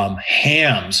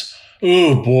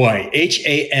 Oh boy.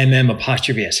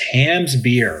 HAMM''S. Hams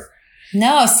beer.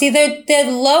 No, see, the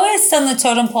lowest on the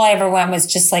totem pole I ever went was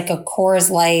just like a Coors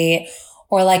Light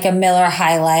or like a Miller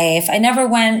High Life. I never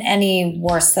went any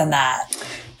worse than that.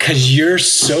 'Cause you're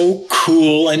so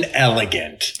cool and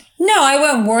elegant. No, I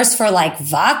went worse for like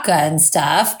vodka and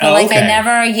stuff. But okay.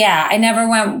 I never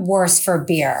went worse for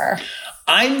beer.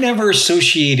 I never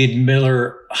associated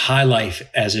Miller High Life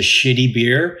as a shitty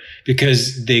beer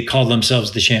because they call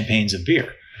themselves the champagnes of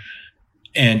beer.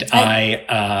 And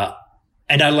I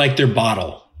like their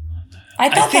bottle. I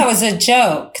thought that was a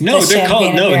joke. No, they're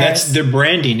called, no, that's their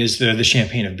branding is the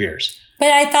champagne of beers. But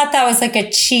I thought that was like a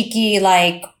cheeky,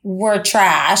 like, we're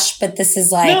trash, but this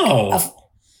is like,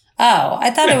 I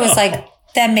thought it was like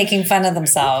them making fun of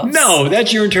themselves. No,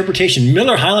 that's your interpretation.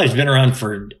 Miller High Life's been around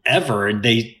forever, and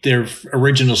their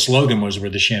original slogan was "We're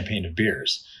the champagne of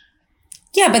beers."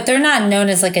 Yeah, but they're not known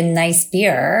as like a nice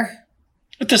beer.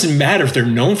 It doesn't matter if they're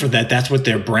known for that. That's what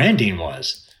their branding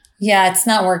was. Yeah, it's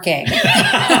not working.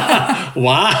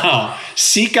 Wow.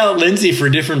 Seek out Lindsay for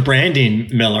different branding,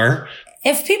 Miller.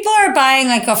 If people are buying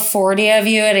like a 40 of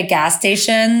you at a gas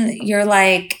station, you're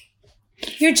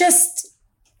just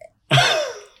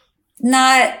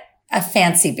not a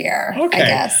fancy beer, okay. I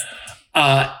guess.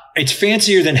 It's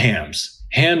fancier than Hams.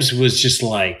 Hams was just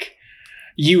like,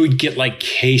 you would get like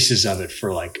cases of it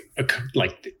for like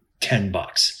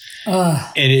 $10.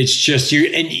 Ugh. And it's just you.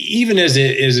 And even as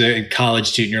a college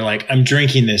student, you're like, I'm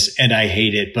drinking this and I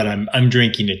hate it, but I'm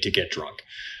drinking it to get drunk.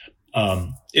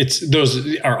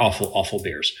 Those are awful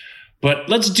beers, but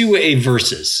let's do a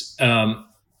versus,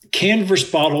 can versus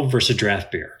bottle versus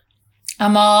draft beer.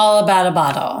 I'm all about a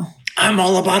bottle. I'm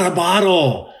all about a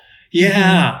bottle.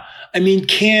 Yeah. Mm-hmm. I mean,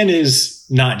 can is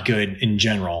not good in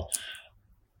general,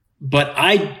 but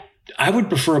I would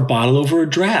prefer a bottle over a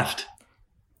draft.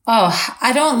 Oh,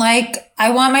 I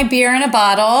want my beer in a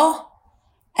bottle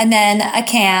and then a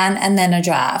can and then a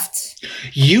draft.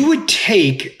 You would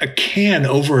take a can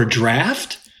over a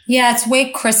draft? Yeah, it's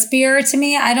way crispier to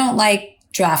me. I don't like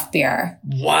draft beer.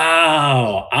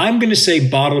 Wow. I'm going to say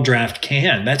bottle, draft,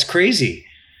 can. That's crazy.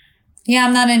 Yeah,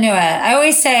 I'm not into it. I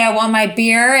always say I want my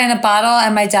beer in a bottle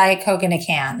and my Diet Coke in a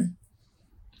can.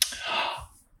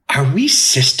 Are we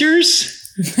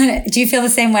sisters? Do you feel the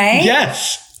same way?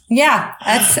 Yes. Yeah,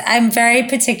 I'm very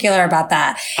particular about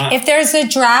that. If there's a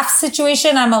draft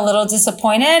situation, I'm a little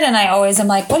disappointed and I always am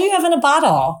like, what do you have in a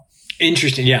bottle?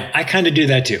 Interesting. Yeah, I kind of do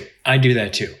that too.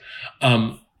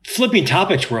 Flipping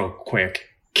topics real quick.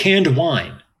 Canned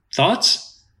wine. Thoughts?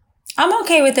 I'm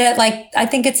okay with it. Like, I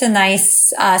think it's a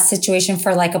nice situation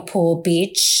for like a pool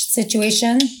beach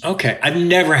situation. Okay.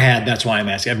 That's why I'm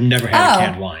asking. I've never had a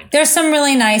canned wine. There's some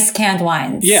really nice canned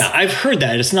wines. Yeah, I've heard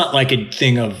that. It's not like a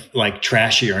thing of like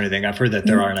trashy or anything. I've heard that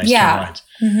there are nice canned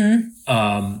wines.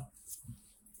 Mm-hmm.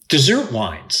 Dessert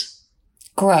wines.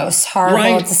 Gross. Horrible.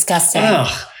 Right? Disgusting.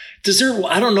 Ugh. Dessert.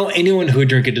 I don't know anyone who would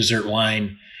drink a dessert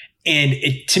wine. And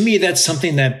to me, that's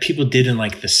something that people did in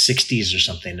like the 60s or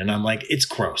something. And I'm like, it's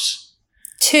gross.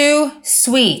 Too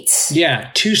sweet.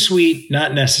 Yeah, too sweet,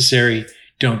 not necessary.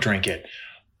 Don't drink it.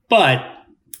 But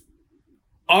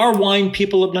are wine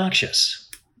people obnoxious?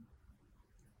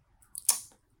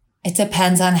 It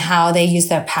depends on how they use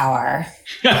their power.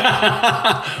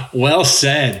 Well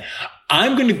said.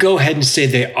 I'm going to go ahead and say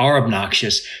they are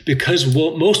obnoxious because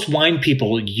most wine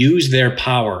people use their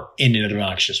power in an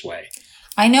obnoxious way.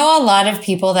 I know a lot of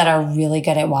people that are really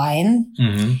good at wine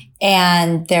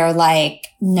and they're like,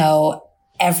 no,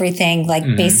 everything, like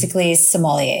basically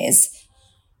sommeliers.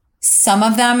 Some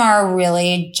of them are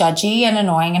really judgy and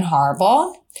annoying and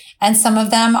horrible. And some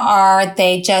of them are,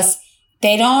 they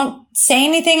don't say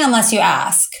anything unless you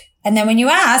ask. And then when you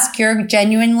ask, you're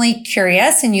genuinely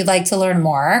curious and you'd like to learn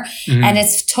more and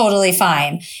it's totally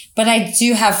fine. But I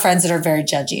do have friends that are very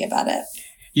judgy about it.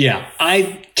 Yeah.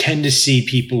 I tend to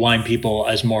see wine people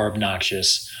as more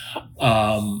obnoxious.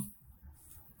 Not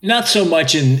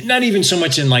even so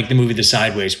much in like the movie The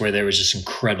Sideways, where there was just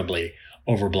incredibly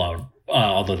overblown,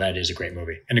 although that is a great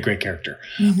movie and a great character.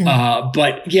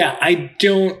 But yeah, I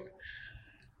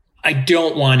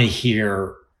don't want to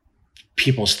hear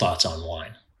people's thoughts on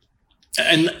wine.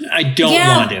 And I don't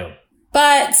want to.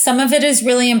 But some of it is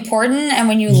really important. And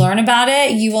when you learn about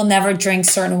it, you will never drink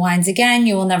certain wines again.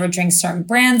 You will never drink certain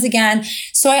brands again.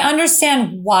 So I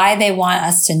understand why they want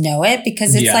us to know it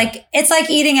because it's like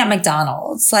eating at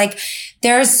McDonald's. Like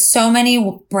there's so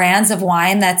many brands of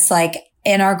wine that's like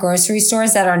in our grocery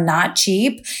stores that are not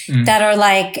cheap, that are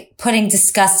like putting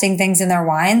disgusting things in their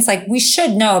wines. Like we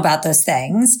should know about those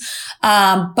things.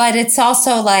 But it's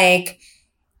also like,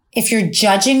 if you're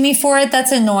judging me for it,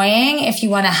 that's annoying. If you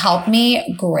want to help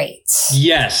me, great.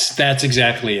 Yes, that's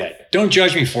exactly it. Don't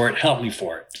judge me for it. Help me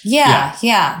for it. Yeah.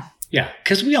 Yeah,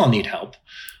 because we all need help.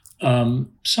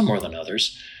 Some more than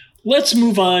others. Let's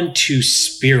move on to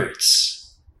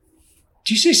spirits.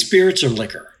 Do you say spirits or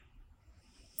liquor?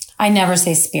 I never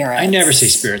say spirits. I never say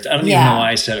spirits. I don't even know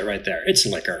why I said it right there. It's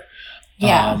liquor.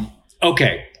 Yeah.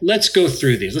 Okay, let's go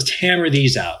through these. Let's hammer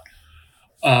these out.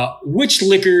 What's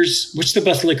the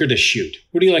best liquor to shoot?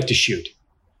 What do you like to shoot?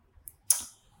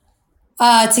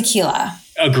 Tequila.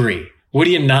 Agree. What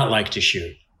do you not like to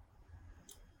shoot?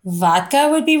 Vodka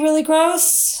would be really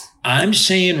gross. I'm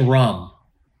saying rum.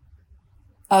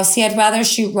 Oh, see, I'd rather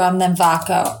shoot rum than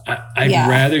vodka. I'd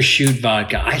rather shoot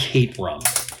vodka. I hate rum.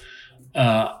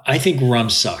 I think rum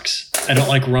sucks. I don't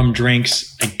like rum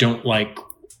drinks. I don't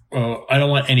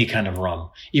want any kind of rum,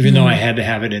 even though I had to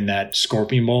have it in that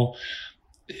Scorpion Bowl.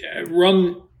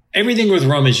 Rum, everything with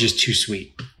rum is just too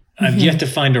sweet. I've yet to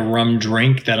find a rum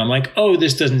drink that I'm like, oh,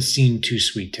 this doesn't seem too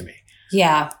sweet to me.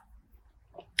 Yeah.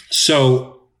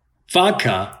 So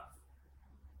vodka,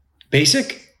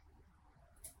 basic?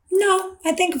 No,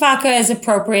 I think vodka is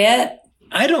appropriate.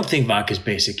 I don't think vodka is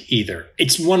basic either.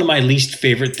 It's one of my least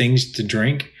favorite things to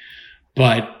drink,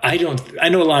 but I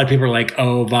know a lot of people are like,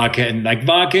 oh, vodka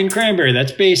and cranberry,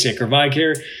 that's basic, or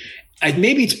vodka.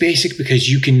 Maybe it's basic because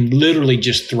you can literally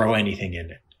just throw anything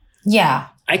in it. Yeah.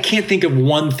 I can't think of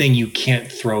one thing you can't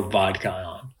throw vodka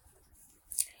on.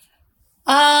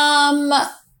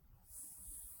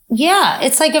 Yeah,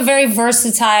 it's like a very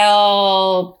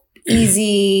versatile,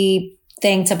 easy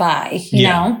thing to buy, you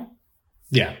know?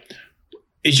 Yeah.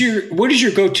 What is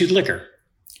your go-to liquor?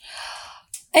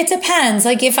 It depends.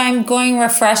 Like if I'm going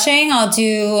refreshing, I'll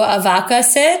do a vodka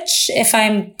sitch. If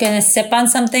I'm going to sip on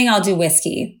something, I'll do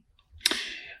whiskey.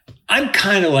 I'm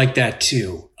kind of like that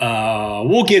too.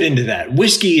 We'll get into that.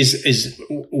 Whiskey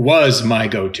was my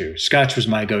go-to. Scotch was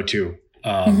my go-to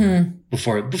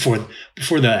before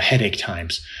the headache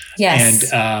times. Yes.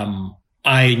 And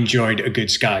I enjoyed a good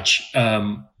Scotch.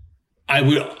 Here's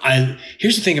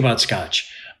the thing about Scotch.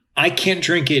 I can't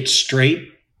drink it straight,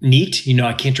 neat.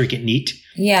 I can't drink it neat.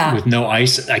 Yeah. With no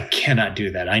ice. I cannot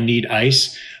do that. I need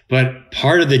ice. But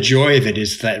part of the joy of it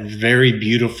is that very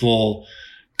beautiful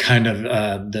kind of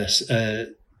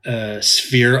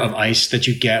sphere of ice that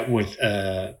you get with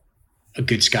a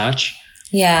good Scotch.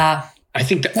 Yeah. I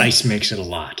think the ice makes it a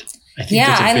lot. I think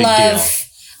that's a big deal.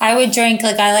 I would drink,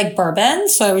 I like bourbon.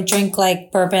 So I would drink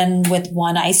bourbon with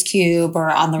one ice cube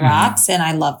or on the rocks. And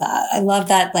I love that. I love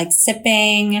that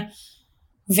sipping,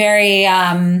 very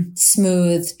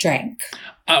smooth drink.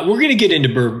 We're going to get into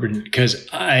bourbon because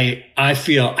I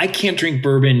feel I can't drink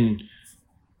bourbon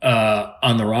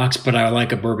on the rocks, but I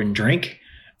like a bourbon drink.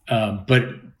 But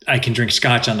I can drink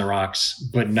Scotch on the rocks,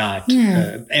 but not,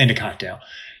 and a cocktail.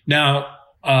 Now,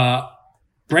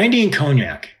 brandy and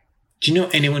cognac. Do you know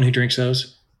anyone who drinks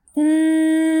those?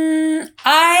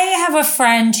 I have a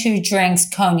friend who drinks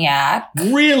cognac.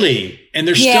 Really? And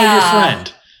they're still your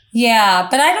friend? Yeah,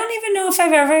 but I don't even know if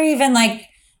I've ever even I'm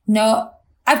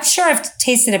sure I've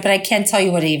tasted it, but I can't tell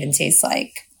you what it even tastes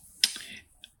like.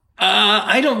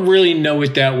 I don't really know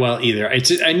it that well either.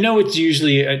 I know it's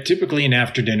usually typically an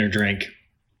after dinner drink,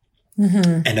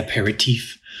 an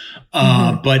aperitif.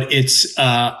 But it's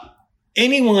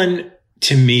anyone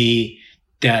to me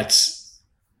that's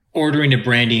ordering a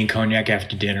brandy and cognac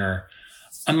after dinner.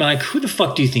 I'm like, who the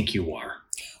fuck do you think you are?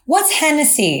 What's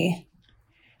Hennessy?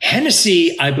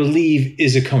 Hennessy, I believe,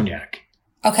 is a cognac.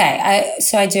 Okay.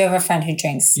 So I do have a friend who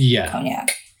drinks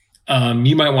cognac.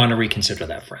 You might want to reconsider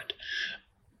that friend.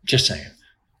 Just saying.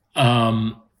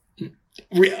 Was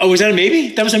that a maybe?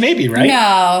 That was a maybe, right?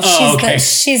 No,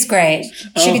 she's great.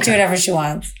 She can do whatever she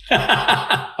wants.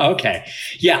 Okay.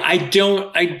 Yeah, I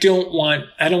don't want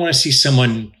to see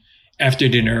someone after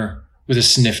dinner with a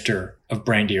snifter of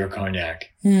brandy or cognac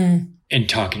and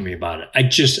talking to me about it. I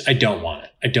don't want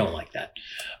it. I don't like that.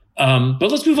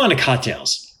 But let's move on to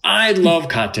cocktails. I love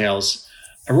cocktails.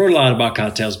 I wrote a lot about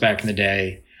cocktails back in the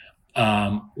day.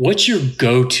 What's your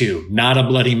go-to? Not a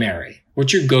Bloody Mary.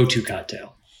 What's your go-to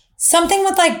cocktail? Something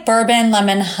with bourbon,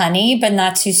 lemon, honey, but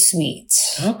not too sweet.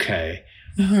 Okay.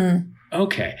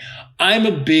 Okay. I'm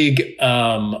a big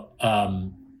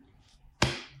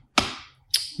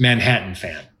Manhattan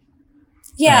fan.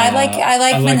 Yeah, I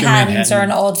like Manhattans or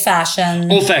an old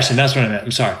fashioned. Old fashioned, that's what I meant.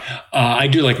 I'm sorry. I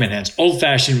do like Manhattans. Old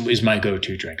fashioned is my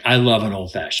go-to drink. I love an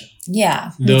old fashioned.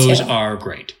 Yeah. Those are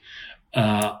great.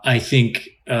 I think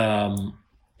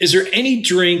is there any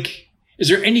drink, is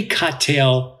there any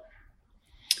cocktail,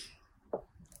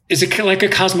 is it like a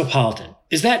Cosmopolitan?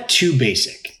 Is that too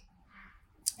basic?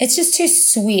 It's just too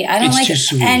sweet. I don't like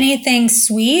anything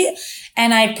sweet,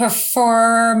 and I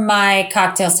prefer my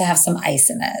cocktails to have some ice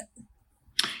in it.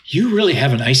 You really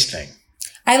have an ice thing.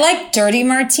 I like dirty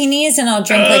martinis, and I'll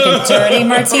drink like a dirty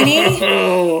martini.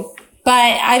 But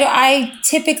I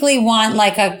typically want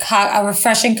like a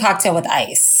refreshing cocktail with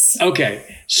ice. Okay.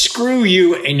 Screw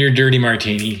you and your dirty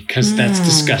martini, because that's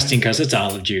disgusting because it's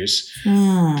olive juice.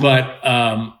 But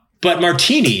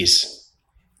martinis,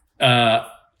 will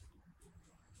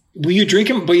you drink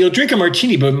them? But you'll drink a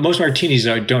martini, but most martinis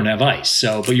don't have ice.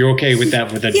 So, but you're okay with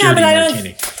that with a dirty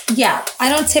martini. Yeah. I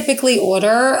don't typically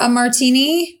order a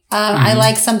martini. I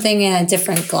like something in a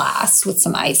different glass with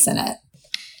some ice in it.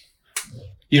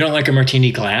 You don't like a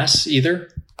martini glass either?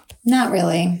 Not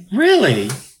really. Really?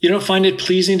 You don't find it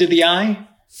pleasing to the eye?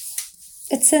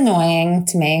 It's annoying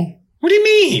to me. What do you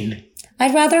mean?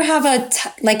 I'd rather have a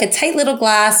tight little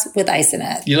glass with ice in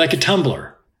it. You like a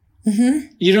tumbler? Mm-hmm.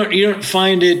 You don't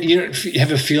find it, you don't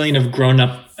have a feeling of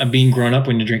being grown up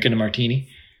when you're drinking a martini?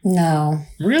 No.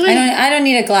 Really? I don't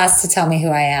need a glass to tell me who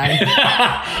I am.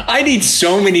 I need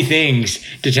so many things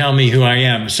to tell me who I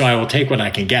am, so I will take what I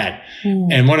can get.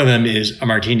 And one of them is a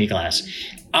martini glass.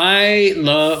 I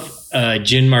love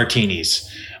gin martinis.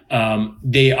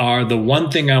 They are the one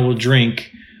thing I will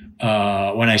drink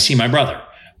when I see my brother.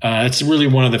 It's really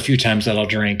one of the few times that I'll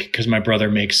drink because my brother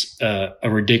makes a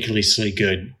ridiculously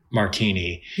good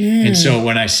martini. And so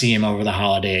when I see him over the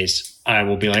holidays, I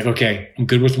will be like, okay, I'm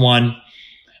good with one.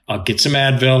 I'll get some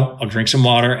Advil, I'll drink some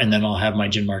water, and then I'll have my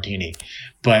gin martini.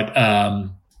 But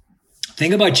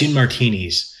thing about gin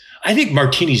martinis, I think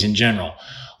martinis in general,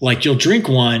 like you'll drink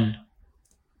one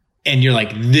and you're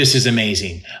like, this is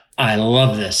amazing. I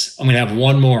love this. I'm going to have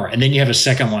one more. And then you have a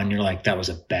second one. And you're like, that was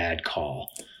a bad call.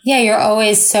 Yeah. You're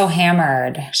always so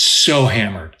hammered. So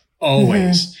hammered.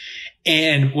 Always.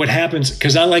 And what happens,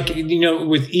 because I like,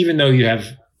 even though you have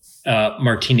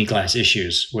martini glass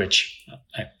issues, which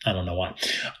I don't know why,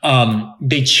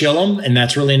 they chill them and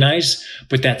that's really nice.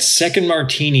 But that second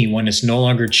martini, when it's no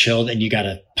longer chilled and you got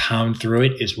to pound through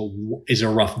it, is a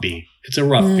rough beat. It's a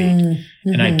rough beat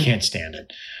and I can't stand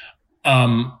it.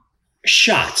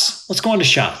 Shots. Let's go on to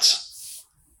shots.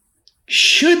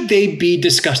 Should they be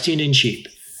disgusting and cheap?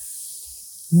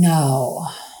 No.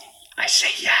 I say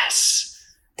yes.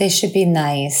 They should be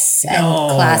nice and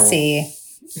classy.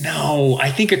 No,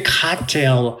 I think a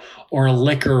cocktail or a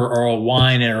liquor or a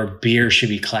wine or a beer should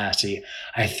be classy.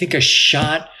 I think a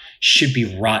shot should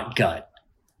be rot gut.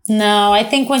 No, I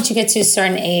think once you get to a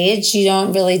certain age, you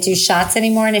don't really do shots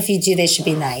anymore. And if you do, they should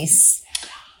be nice.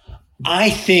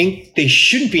 I think they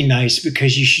shouldn't be nice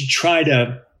because you should try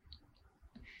to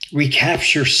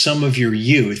recapture some of your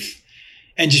youth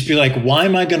and just be like, why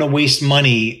am I going to waste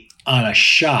money on a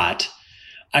shot?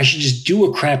 I should just do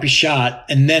a crappy shot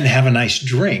and then have a nice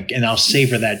drink and I'll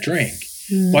savor that drink.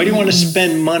 Why do you want to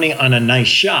spend money on a nice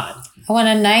shot? I want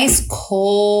a nice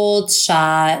cold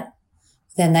shot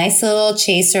with a nice little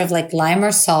chaser of like lime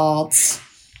or salt.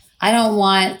 I don't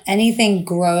want anything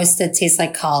gross that tastes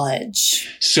like college.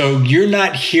 So you're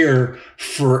not here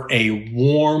for a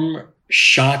warm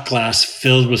shot glass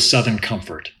filled with Southern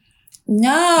Comfort.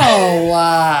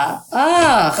 No.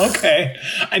 Okay.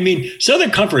 I mean, Southern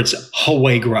Comfort's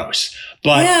way gross.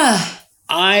 But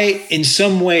I, in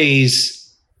some ways,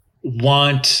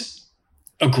 want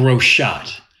a gross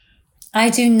shot. I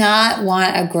do not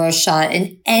want a gross shot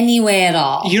in any way at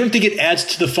all. You don't think it adds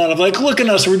to the fun of like, look at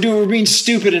us, we're being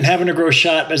stupid and having a gross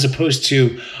shot, as opposed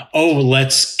to, oh,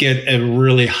 let's get a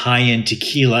really high-end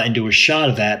tequila and do a shot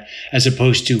of that, as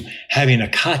opposed to having a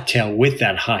cocktail with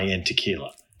that high-end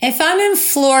tequila. If I'm in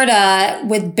Florida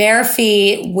with bare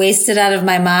feet, wasted out of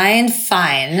my mind,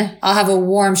 fine. I'll have a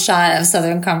warm shot of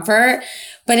Southern Comfort.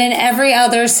 But in every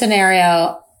other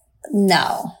scenario,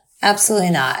 no,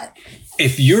 absolutely not.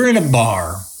 If you're in a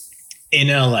bar in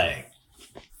LA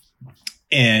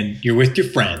and you're with your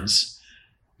friends,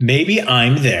 maybe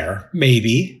I'm there,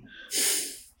 maybe,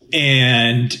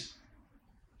 and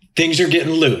things are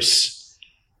getting loose.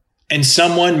 And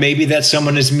maybe that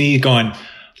someone is me going,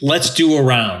 let's do a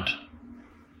round.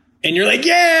 And you're like,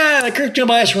 yeah, the cocktail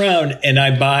blast round. And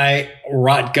I buy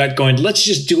rot gut going, let's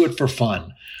just do it for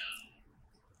fun.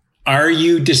 Are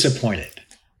you disappointed?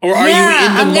 Or are you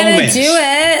in the moment?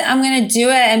 I'm going to do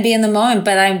it and be in the moment,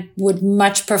 but I would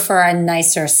much prefer a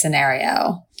nicer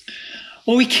scenario.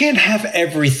 Well, we can't have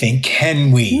everything,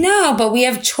 can we? No, but we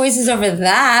have choices over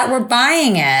that. We're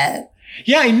buying it.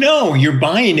 Yeah, I know. You're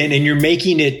buying it and you're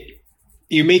making it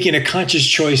you're making a conscious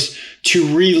choice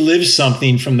to relive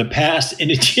something from the past.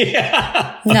 And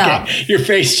No. Your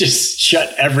face just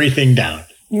shut everything down.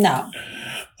 No.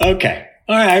 Okay.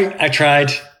 All right. I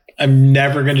tried. I'm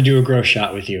never going to do a gross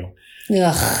shot with you.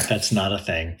 Ugh. That's not a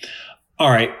thing. All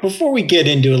right. Before we get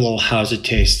into a little how's it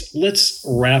taste, let's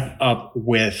wrap up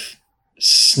with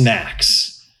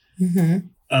snacks.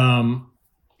 Mm-hmm.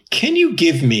 Can you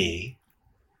give me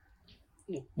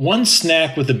one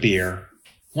snack with a beer,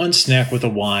 one snack with a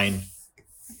wine,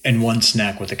 and one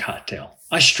snack with a cocktail?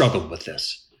 I struggled with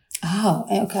this. Oh,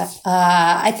 okay.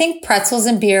 I think pretzels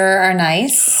and beer are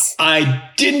nice. I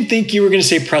didn't think you were going to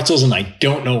say pretzels, and I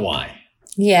don't know why.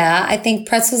 Yeah, I think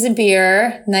pretzels and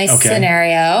beer, nice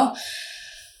scenario.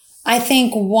 I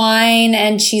think wine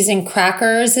and cheese and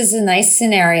crackers is a nice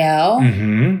scenario.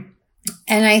 Mm-hmm.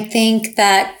 And I think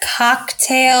that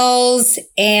cocktails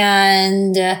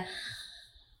and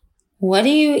what do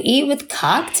you eat with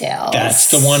cocktails?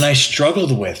 That's the one I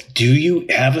struggled with. Do you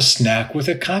have a snack with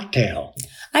a cocktail?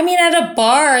 I mean, at a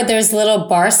bar, there's little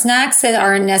bar snacks that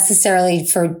aren't necessarily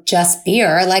for just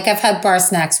beer. Like I've had bar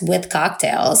snacks with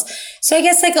cocktails. So I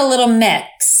guess like a little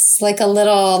mix, like a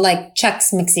little like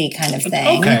Chex Mixy kind of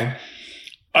thing. Okay.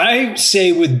 I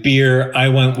say with beer, I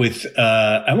went with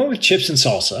chips and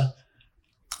salsa.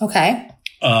 Okay.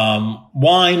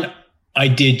 Wine, I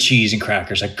did cheese and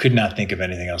crackers. I could not think of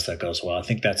anything else that goes well. I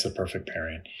think that's the perfect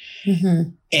pairing. Mm-hmm.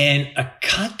 And a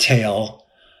cocktail,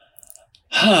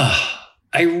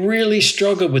 I really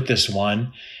struggled with this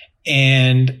one,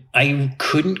 and I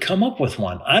couldn't come up with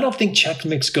one. I don't think Chex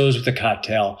Mix goes with a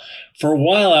cocktail. For a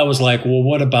while, I was like, well,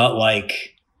 what about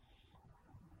like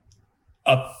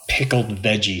a pickled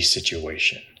veggie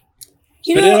situation?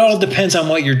 But it all depends on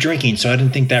what you're drinking, so I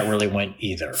didn't think that really went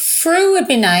either. Fruit would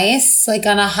be nice, like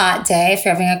on a hot day if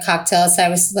you're having a cocktail. So I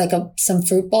was like some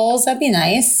fruit bowls. That'd be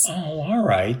nice. Oh, all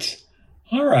right.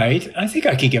 All right. I think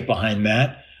I could get behind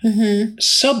that. Mm-hmm.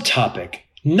 Subtopic,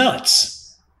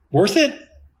 nuts. Worth it?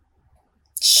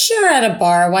 Sure, at a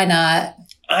bar. Why not?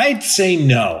 I'd say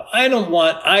no. I don't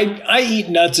want, I eat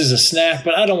nuts as a snack,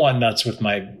 but I don't want nuts with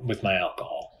my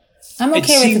alcohol. I'm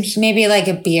okay with maybe like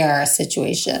a beer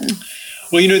situation.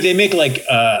 Well, they make like,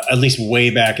 at least way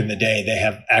back in the day, they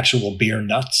have actual beer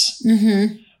nuts,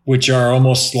 mm-hmm. which are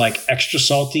almost like extra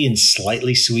salty and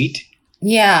slightly sweet.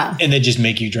 Yeah. And they just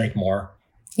make you drink more.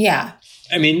 Yeah.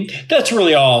 I mean, that's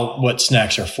really all what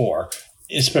snacks are for,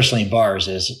 especially in bars,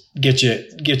 is get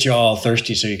you all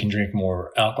thirsty so you can drink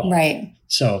more alcohol. Right.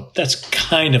 So that's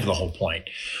kind of the whole point.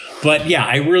 But yeah,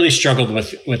 I really struggled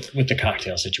with the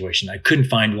cocktail situation. I couldn't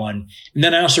find one. And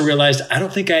then I also realized I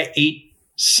don't think I ate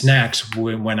snacks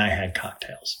when I had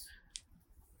cocktails.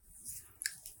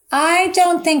 I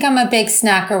don't think I'm a big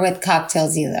snacker with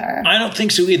cocktails either. I don't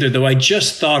think so either, though I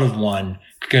just thought of one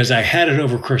because I had it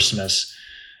over Christmas.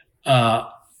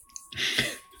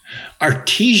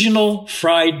 Artisanal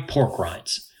fried pork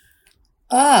rinds.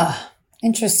 Oh,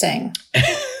 interesting.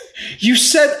 You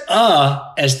said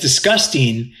as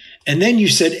disgusting, and then you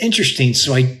said interesting,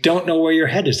 so I don't know where your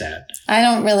head is at. I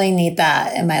don't really need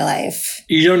that in my life.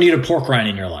 You don't need a pork rind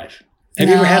in your life. Have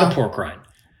you ever had a pork rind?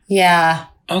 Yeah.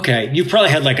 Okay. You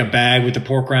probably had like a bag with the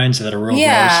pork rinds that are real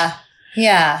gross.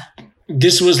 Yeah.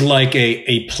 This was like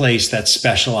a place that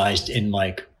specialized in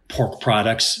like pork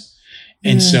products.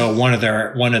 And so one of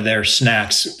their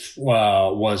snacks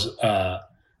was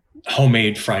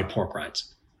homemade fried pork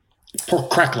rinds, pork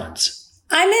cracklings.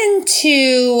 I'm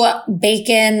into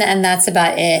bacon, and that's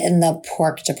about it in the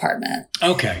pork department.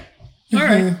 Okay. All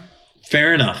right.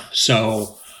 Fair enough.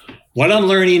 So what I'm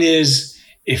learning is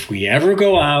if we ever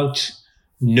go out,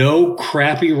 no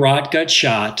crappy rot gut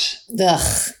shot,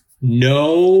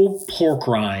 no pork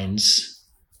rinds.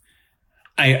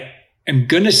 I am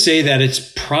going to say that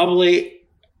it's probably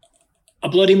a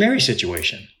Bloody Mary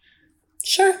situation.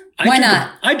 Sure. Why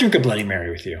not? I drink a Bloody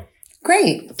Mary with you.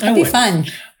 Great. That'd be fun.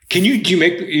 Do you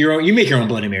make your own? You make your own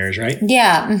Bloody Marys, right?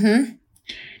 Yeah. Mm-hmm.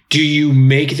 Do you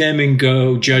make them and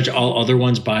go judge all other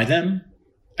ones by them?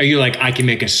 Are you like, I can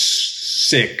make a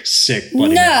sick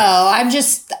Bloody Mary? No,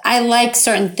 I like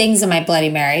certain things in my Bloody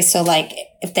Mary. So like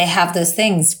if they have those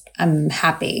things, I'm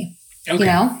happy. Okay.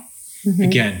 Mm-hmm.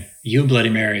 Again, you and Bloody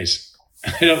Marys.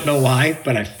 I don't know why,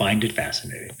 but I find it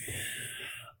fascinating.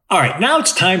 All right, now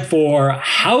it's time for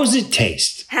How's It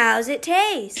Taste? How's it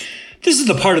taste? This is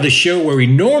the part of the show where we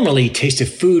normally taste a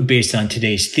food based on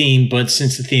today's theme, but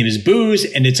since the theme is booze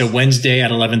and it's a Wednesday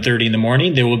at 11:30 in the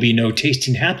morning, there will be no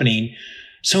tasting happening.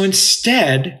 So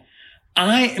instead,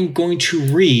 I am going to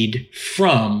read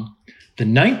from the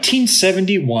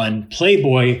 1971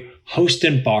 Playboy Host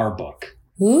and Bar book.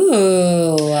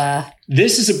 Ooh.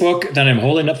 This is a book that I'm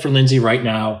holding up for Lindsay right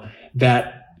now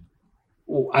that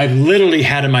I've literally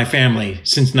had in my family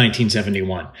since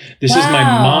 1971. This is my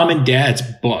mom and dad's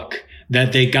book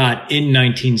that they got in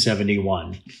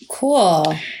 1971.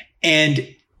 Cool.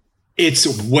 And it's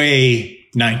way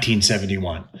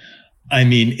 1971. I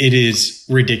mean, it is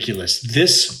ridiculous.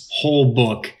 This whole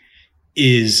book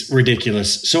is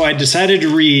ridiculous. So I decided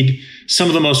to read some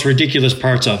of the most ridiculous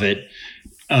parts of it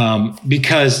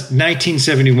because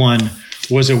 1971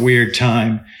 was a weird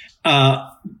time.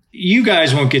 You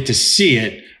guys won't get to see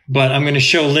it, but I'm going to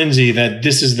show Lindsay that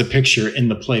this is the picture in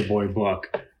the Playboy book.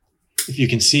 If you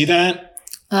can see that.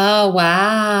 Oh,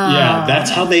 wow. Yeah, that's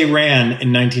how they ran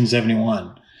in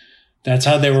 1971. That's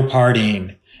how they were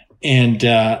partying. And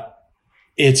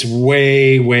it's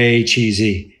way, way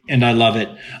cheesy. And I love it.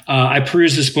 I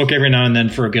peruse this book every now and then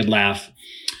for a good laugh.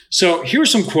 So here are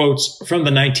some quotes from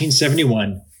the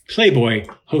 1971 Playboy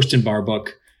Host and Bar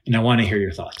book. And I want to hear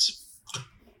your thoughts.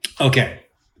 Okay.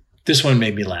 This one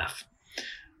made me laugh.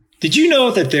 Did you know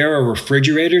that there are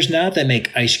refrigerators now that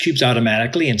make ice cubes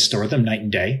automatically and store them night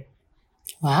and day?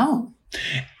 Wow.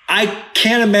 I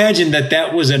can't imagine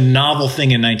that was a novel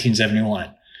thing in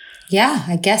 1971. Yeah,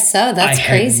 I guess so. That's I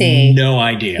crazy. Had no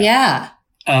idea. Yeah.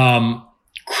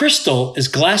 Crystal is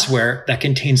glassware that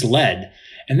contains lead,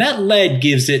 and that lead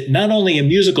gives it not only a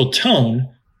musical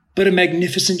tone, but a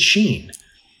magnificent sheen.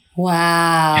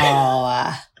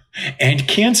 Wow. And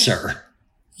cancer.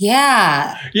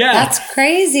 Yeah. Yeah. That's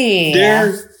crazy.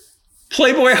 Their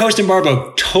Playboy Host and Bar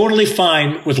book totally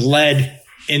fine with lead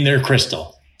in their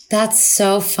crystal. That's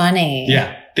so funny.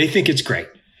 Yeah. They think it's great.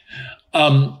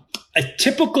 A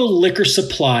typical liquor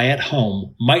supply at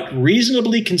home might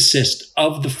reasonably consist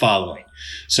of the following.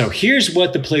 So here's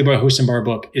what the Playboy Host and Bar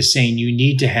book is saying you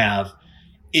need to have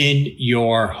in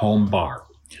your home bar.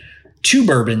 2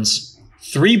 bourbons,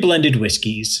 3 blended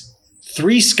whiskeys,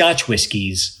 3 Scotch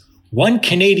whiskeys, 1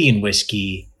 Canadian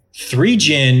whiskey, 3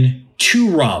 gin, 2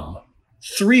 rum,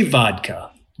 3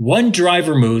 vodka, 1 dry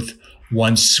vermouth,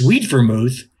 1 sweet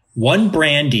vermouth, 1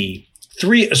 brandy,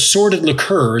 3 assorted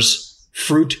liqueurs,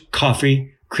 fruit,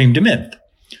 coffee, creme de menthe.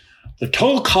 The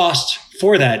total cost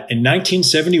for that in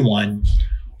 1971,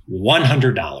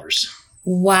 $100.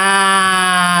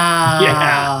 Wow.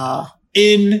 Yeah.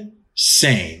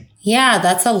 Insane. Yeah,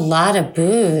 that's a lot of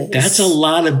booze. That's a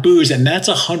lot of booze, and that's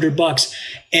 $100.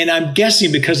 And I'm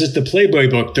guessing because it's the Playboy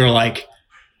book, they're like,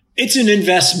 it's an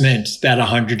investment, that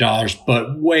 $100,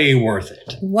 but way worth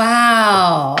it.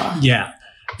 Wow. Yeah.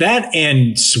 That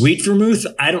and sweet vermouth,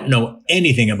 I don't know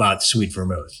anything about sweet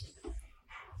vermouth.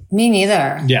 Me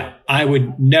neither. Yeah, I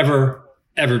would never,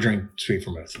 ever drink sweet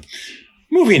vermouth.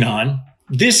 Moving on,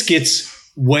 this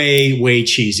gets way, way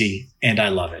cheesy, and I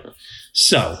love it.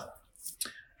 So,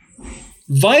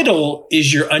 vital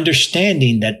is your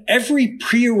understanding that every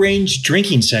prearranged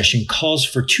drinking session calls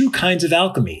for 2 kinds of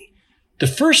alchemy. The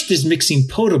first is mixing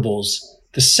potables.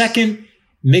 The second,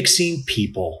 mixing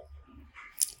people.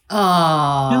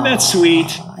 Oh. Isn't that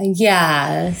sweet?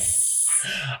 Yes.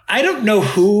 I don't know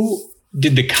who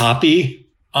did the copy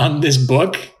on this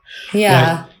book.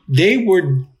 Yeah. But they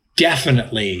were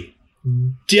definitely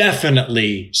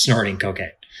snorting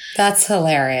cocaine. That's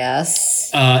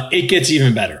hilarious. It gets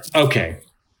even better. Okay.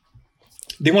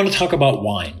 They want to talk about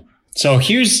wine. So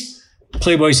here's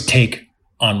Playboy's take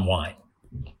on wine.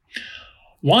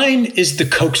 Wine is the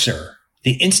coaxer,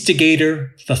 the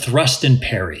instigator, the thrust and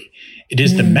parry. It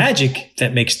is the magic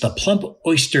that makes the plump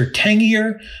oyster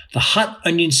tangier, the hot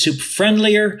onion soup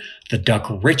friendlier, the duck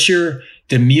richer,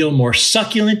 the meal more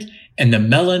succulent, and the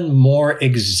melon more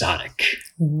exotic.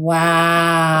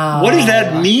 Wow. What does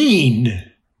that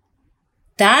mean?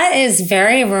 That is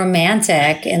very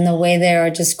romantic in the way they are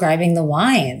describing the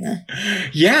wine.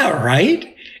 Yeah,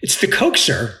 right? It's the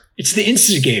coaxer. It's the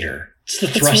instigator. It's the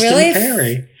thrust really and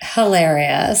parry.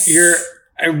 Hilarious. You're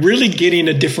really getting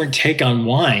a different take on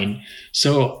wine.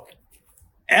 So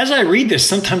as I read this,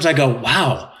 sometimes I go,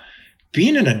 wow,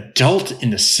 being an adult in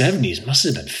the 70s must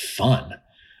have been fun.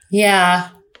 Yeah.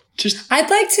 I'd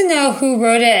like to know who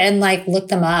wrote it and look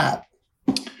them up.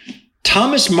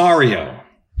 Thomas Mario.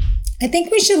 I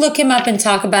think we should look him up and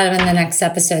talk about him in the next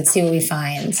episode, see what we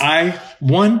find. I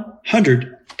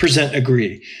 100%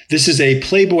 agree. This is a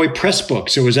Playboy press book.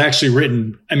 So it was actually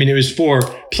written, it was for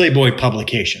Playboy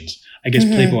publications. I guess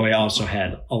Playboy also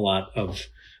had a lot of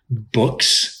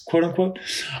books, quote unquote.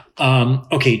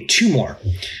 Okay, 2 more.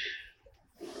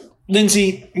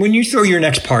 Lindsay, when you throw your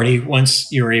next party,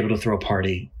 once you're able to throw a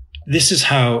party, this is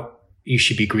how you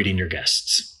should be greeting your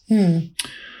guests.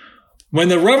 When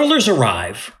the revelers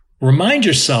arrive, remind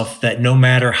yourself that no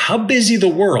matter how busy the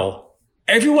world,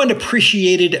 everyone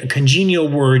appreciated a congenial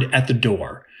word at the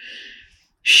door.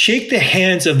 shake the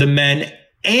hands of the men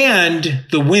and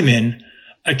the women,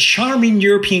 a charming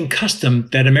European custom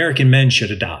that American men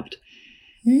should adopt.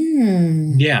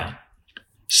 Yeah.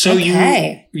 So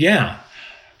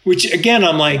which again,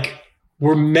 I'm like,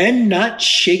 were men not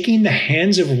shaking the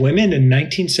hands of women in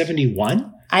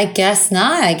 1971? I guess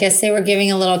not. I guess they were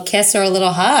giving a little kiss or a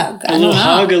little hug.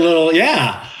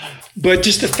 Yeah. But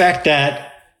just the fact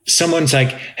that someone's like,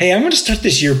 hey, I'm going to start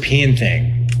this European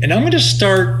thing and I'm going to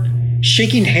start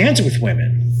shaking hands with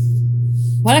women.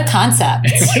 What a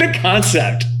concept. What a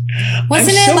concept.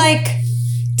 Wasn't it like,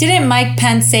 didn't Mike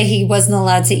Pence say he wasn't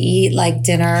allowed to eat like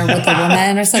dinner with a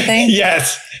woman or something?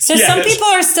 Yes. So some people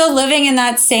are still living in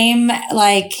that same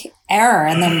like error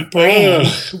in their brain.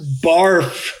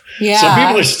 Barf. Yeah. Some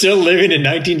people are still living in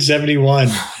 1971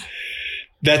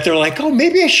 that they're like, oh,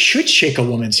 maybe I should shake a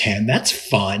woman's hand. That's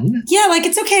fun. Yeah. Like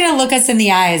it's okay to look us in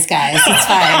the eyes, guys. It's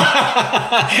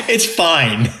fine. It's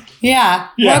fine. Yeah.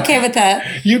 We're okay with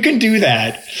that. You can do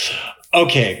that.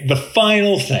 Okay. The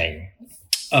final thing.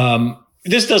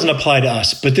 This doesn't apply to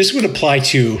us, but this would apply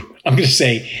to, I'm going to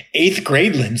say, 8th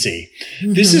grade Lindsay.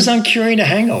 This is on curing a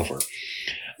hangover.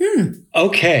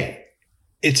 Okay.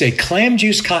 It's a clam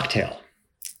juice cocktail.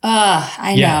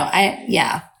 I know.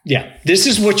 Yeah. This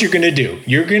is what you're going to do.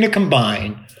 You're going to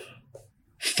combine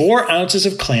 4 ounces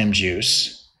of clam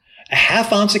juice, a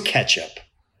 ½ ounce of ketchup,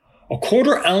 a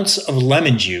 1/4 ounce of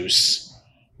lemon juice,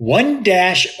 1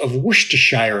 dash of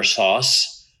Worcestershire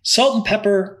sauce, salt and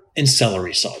pepper, and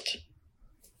celery salt.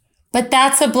 But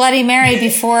that's a Bloody Mary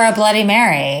before a Bloody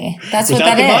Mary. That's what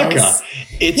that is.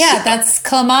 Vodka. That's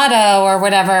Clamato or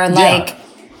whatever. Like,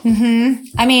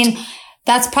 I mean,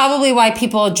 that's probably why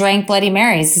people drank Bloody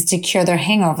Marys, is to cure their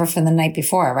hangover from the night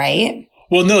before, right?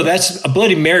 Well, no, that's a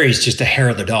Bloody Mary is just a hair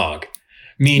of the dog,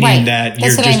 meaning that you're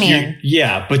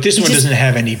just, but this one doesn't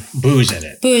have any booze in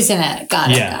it.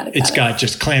 Got it. It's got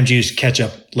just clam juice,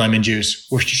 ketchup, lemon juice,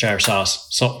 Worcestershire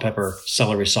sauce, salt, pepper,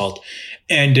 celery salt.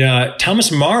 And Thomas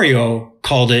Mario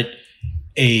called it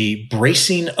a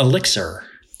bracing elixir.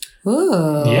 Ooh,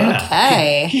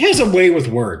 okay. He has a way with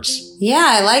words. Yeah,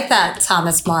 I like that,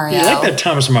 Thomas Mario. I like that,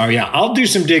 Thomas Mario. Yeah, I'll do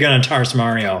some digging on Thomas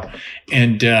Mario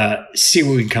and see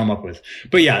what we can come up with.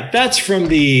 But yeah, that's from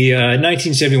the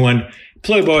 1971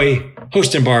 Playboy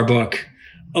Host and Bar book,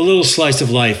 A Little Slice of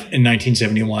Life in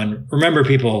 1971. Remember,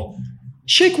 people,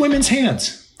 shake women's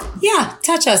hands. Yeah,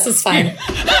 touch us. It's fine.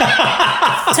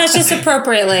 Touch us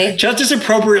appropriately. Touch us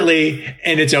appropriately,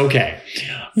 and it's okay.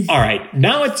 All right,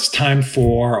 now it's time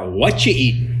for What You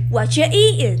Eatin'. What You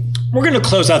Eatin'. We're going to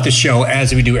close out the show,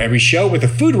 as we do every show, with a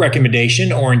food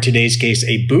recommendation, or in today's case,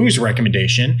 a booze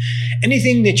recommendation.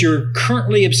 Anything that you're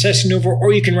currently obsessing over,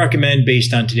 or you can recommend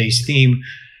based on today's theme.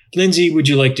 Lindsay, would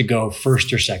you like to go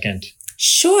first or second?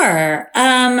 Sure.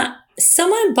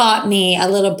 Someone bought me a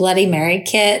little Bloody Mary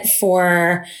kit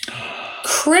for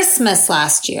Christmas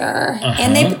last year,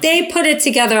 and they put it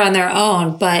together on their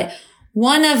own. But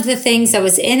one of the things that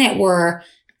was in it were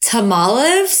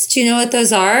tamales. Do you know what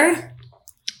those are?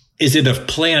 Is it a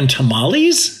play on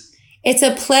tamales? It's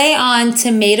a play on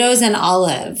tomatoes and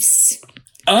olives.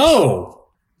 Oh,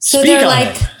 so they're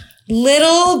like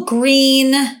little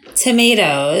green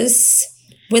tomatoes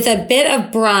with a bit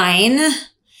of brine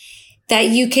that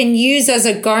you can use as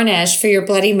a garnish for your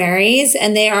Bloody Marys,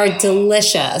 and they are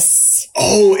delicious.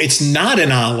 Oh, it's not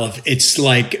an olive. It's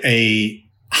like a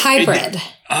hybrid.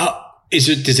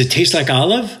 Does it taste like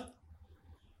olive?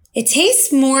 It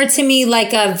tastes more to me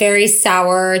like a very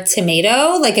sour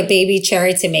tomato, like a baby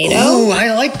cherry tomato. Oh,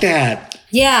 I like that.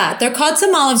 Yeah, they're called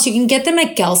tamales. You can get them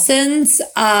at Gelson's.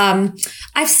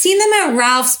 I've seen them at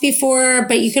Ralph's before,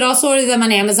 but you could also order them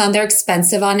on Amazon. They're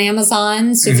expensive on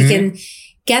Amazon. So if you can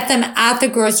get them at the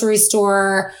grocery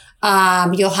store,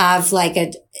 you'll have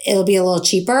it'll be a little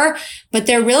cheaper, but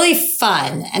they're really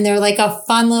fun. And they're like a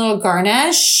fun little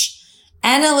garnish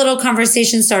and a little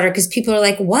conversation starter, because people are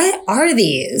like, what are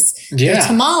these? Yeah. They're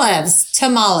tamales.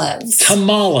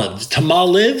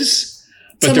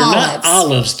 But they're not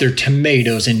olives. They're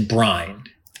tomatoes in brine.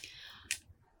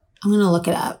 I'm going to look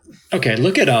it up. Okay,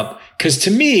 look it up. Because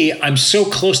to me, I'm so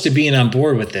close to being on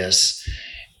board with this.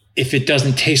 If it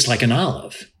doesn't taste like an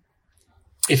olive,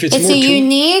 it's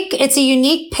a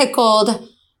unique pickled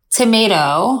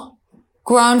tomato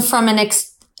grown from an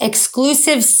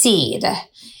exclusive seed.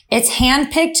 It's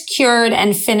handpicked, cured,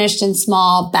 and finished in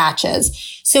small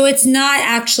batches. So it's not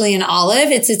actually an olive.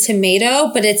 It's a tomato,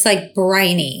 but it's like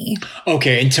briny.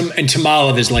 Okay. And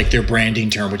tamale is like their branding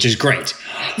term, which is great.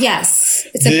 Yes.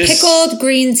 It's a pickled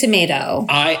green tomato.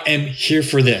 I am here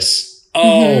for this.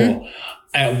 Oh,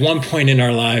 at one point in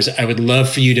our lives, I would love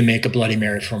for you to make a Bloody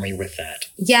Mary for me with that.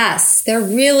 Yes, they're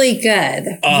really good.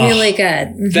 Really good.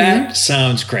 Mm-hmm. That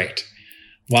sounds great.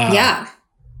 Wow. Yeah.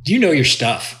 You know your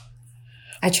stuff.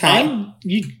 I try.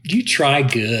 You try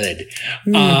good.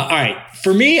 All right.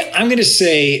 For me, I'm going to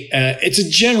say it's a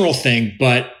general thing,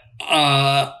 but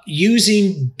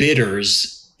using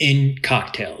bitters in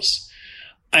cocktails.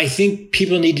 I think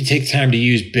people need to take time to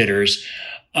use bitters.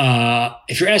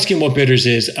 If you're asking what bitters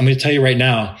is, I'm going to tell you right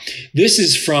now. This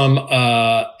is from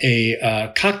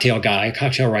a cocktail guy,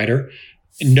 cocktail writer.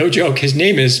 No joke. His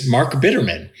name is Mark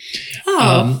Bitterman.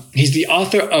 Oh. He's the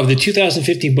author of the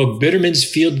 2015 book, Bitterman's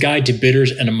Field Guide to Bitters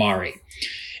and Amari.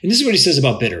 And this is what he says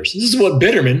about bitters. This is what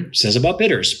Bitterman says about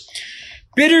bitters.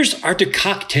 Bitters are to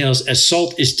cocktails as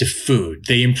salt is to food.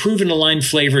 They improve and align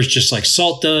flavors just like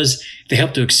salt does. They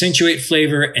help to accentuate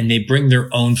flavor, and they bring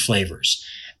their own flavors.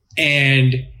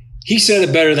 And he said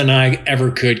it better than I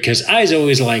ever could, because I was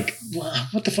always like, well,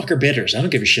 what the fuck are bitters? I don't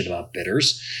give a shit about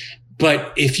bitters.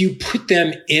 But if you put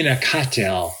them in a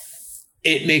cocktail,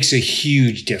 it makes a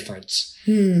huge difference.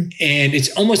 And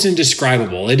it's almost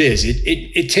indescribable. It is.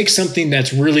 It takes something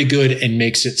that's really good and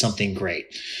makes it something great.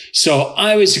 So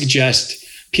I would suggest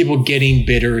people getting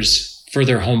bitters for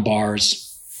their home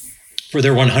bars for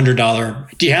their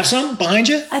 $100. Do you have some behind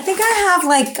you? I think I have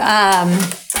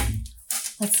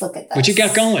let's look at this. What you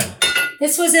got going?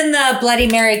 This was in the Bloody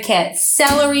Mary kit.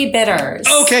 Celery bitters.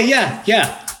 Okay, yeah.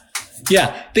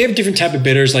 They have different type of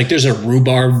bitters. Like there's a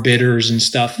rhubarb bitters and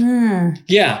stuff.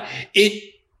 Yeah, it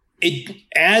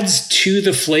adds to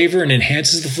the flavor and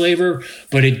enhances the flavor,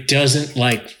 but it doesn't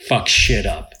like fuck shit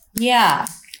up. Yeah.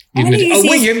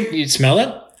 You smell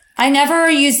it? I never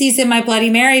used these in my Bloody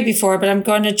Mary before, but I'm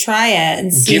going to try it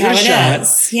and see how it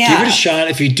is. Yeah. Give it a shot.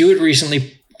 If you do it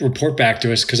recently, report back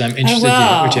to us, because I'm interested in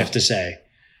what you have to say.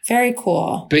 Very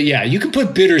cool. But yeah, you can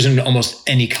put bitters in almost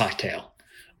any cocktail.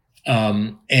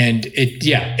 And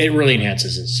it really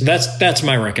enhances it. So that's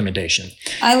my recommendation.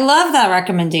 I love that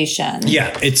recommendation.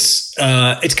 Yeah, it's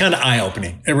kind of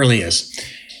eye-opening. It really is.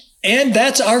 And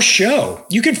that's our show.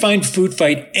 You can find Food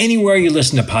Fight anywhere you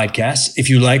listen to podcasts. If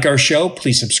you like our show,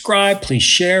 please subscribe, please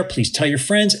share, please tell your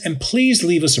friends, and please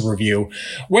leave us a review.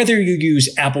 Whether you use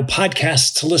Apple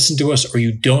Podcasts to listen to us or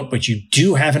you don't, but you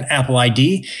do have an Apple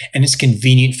ID and it's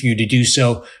convenient for you to do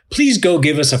so, please go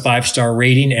give us a 5-star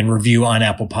rating and review on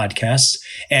Apple Podcasts.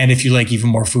 And if you like even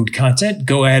more food content,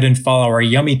 go ahead and follow our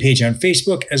Yummy page on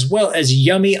Facebook, as well as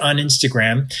Yummy on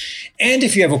Instagram. And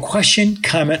if you have a question,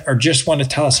 comment, or just want to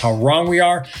tell us how wrong we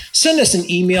are, send us an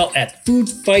email at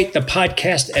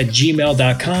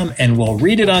foodfightthepodcast@gmail.com and we'll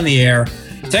read it on the air.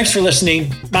 Thanks for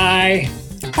listening. Bye.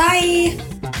 Bye.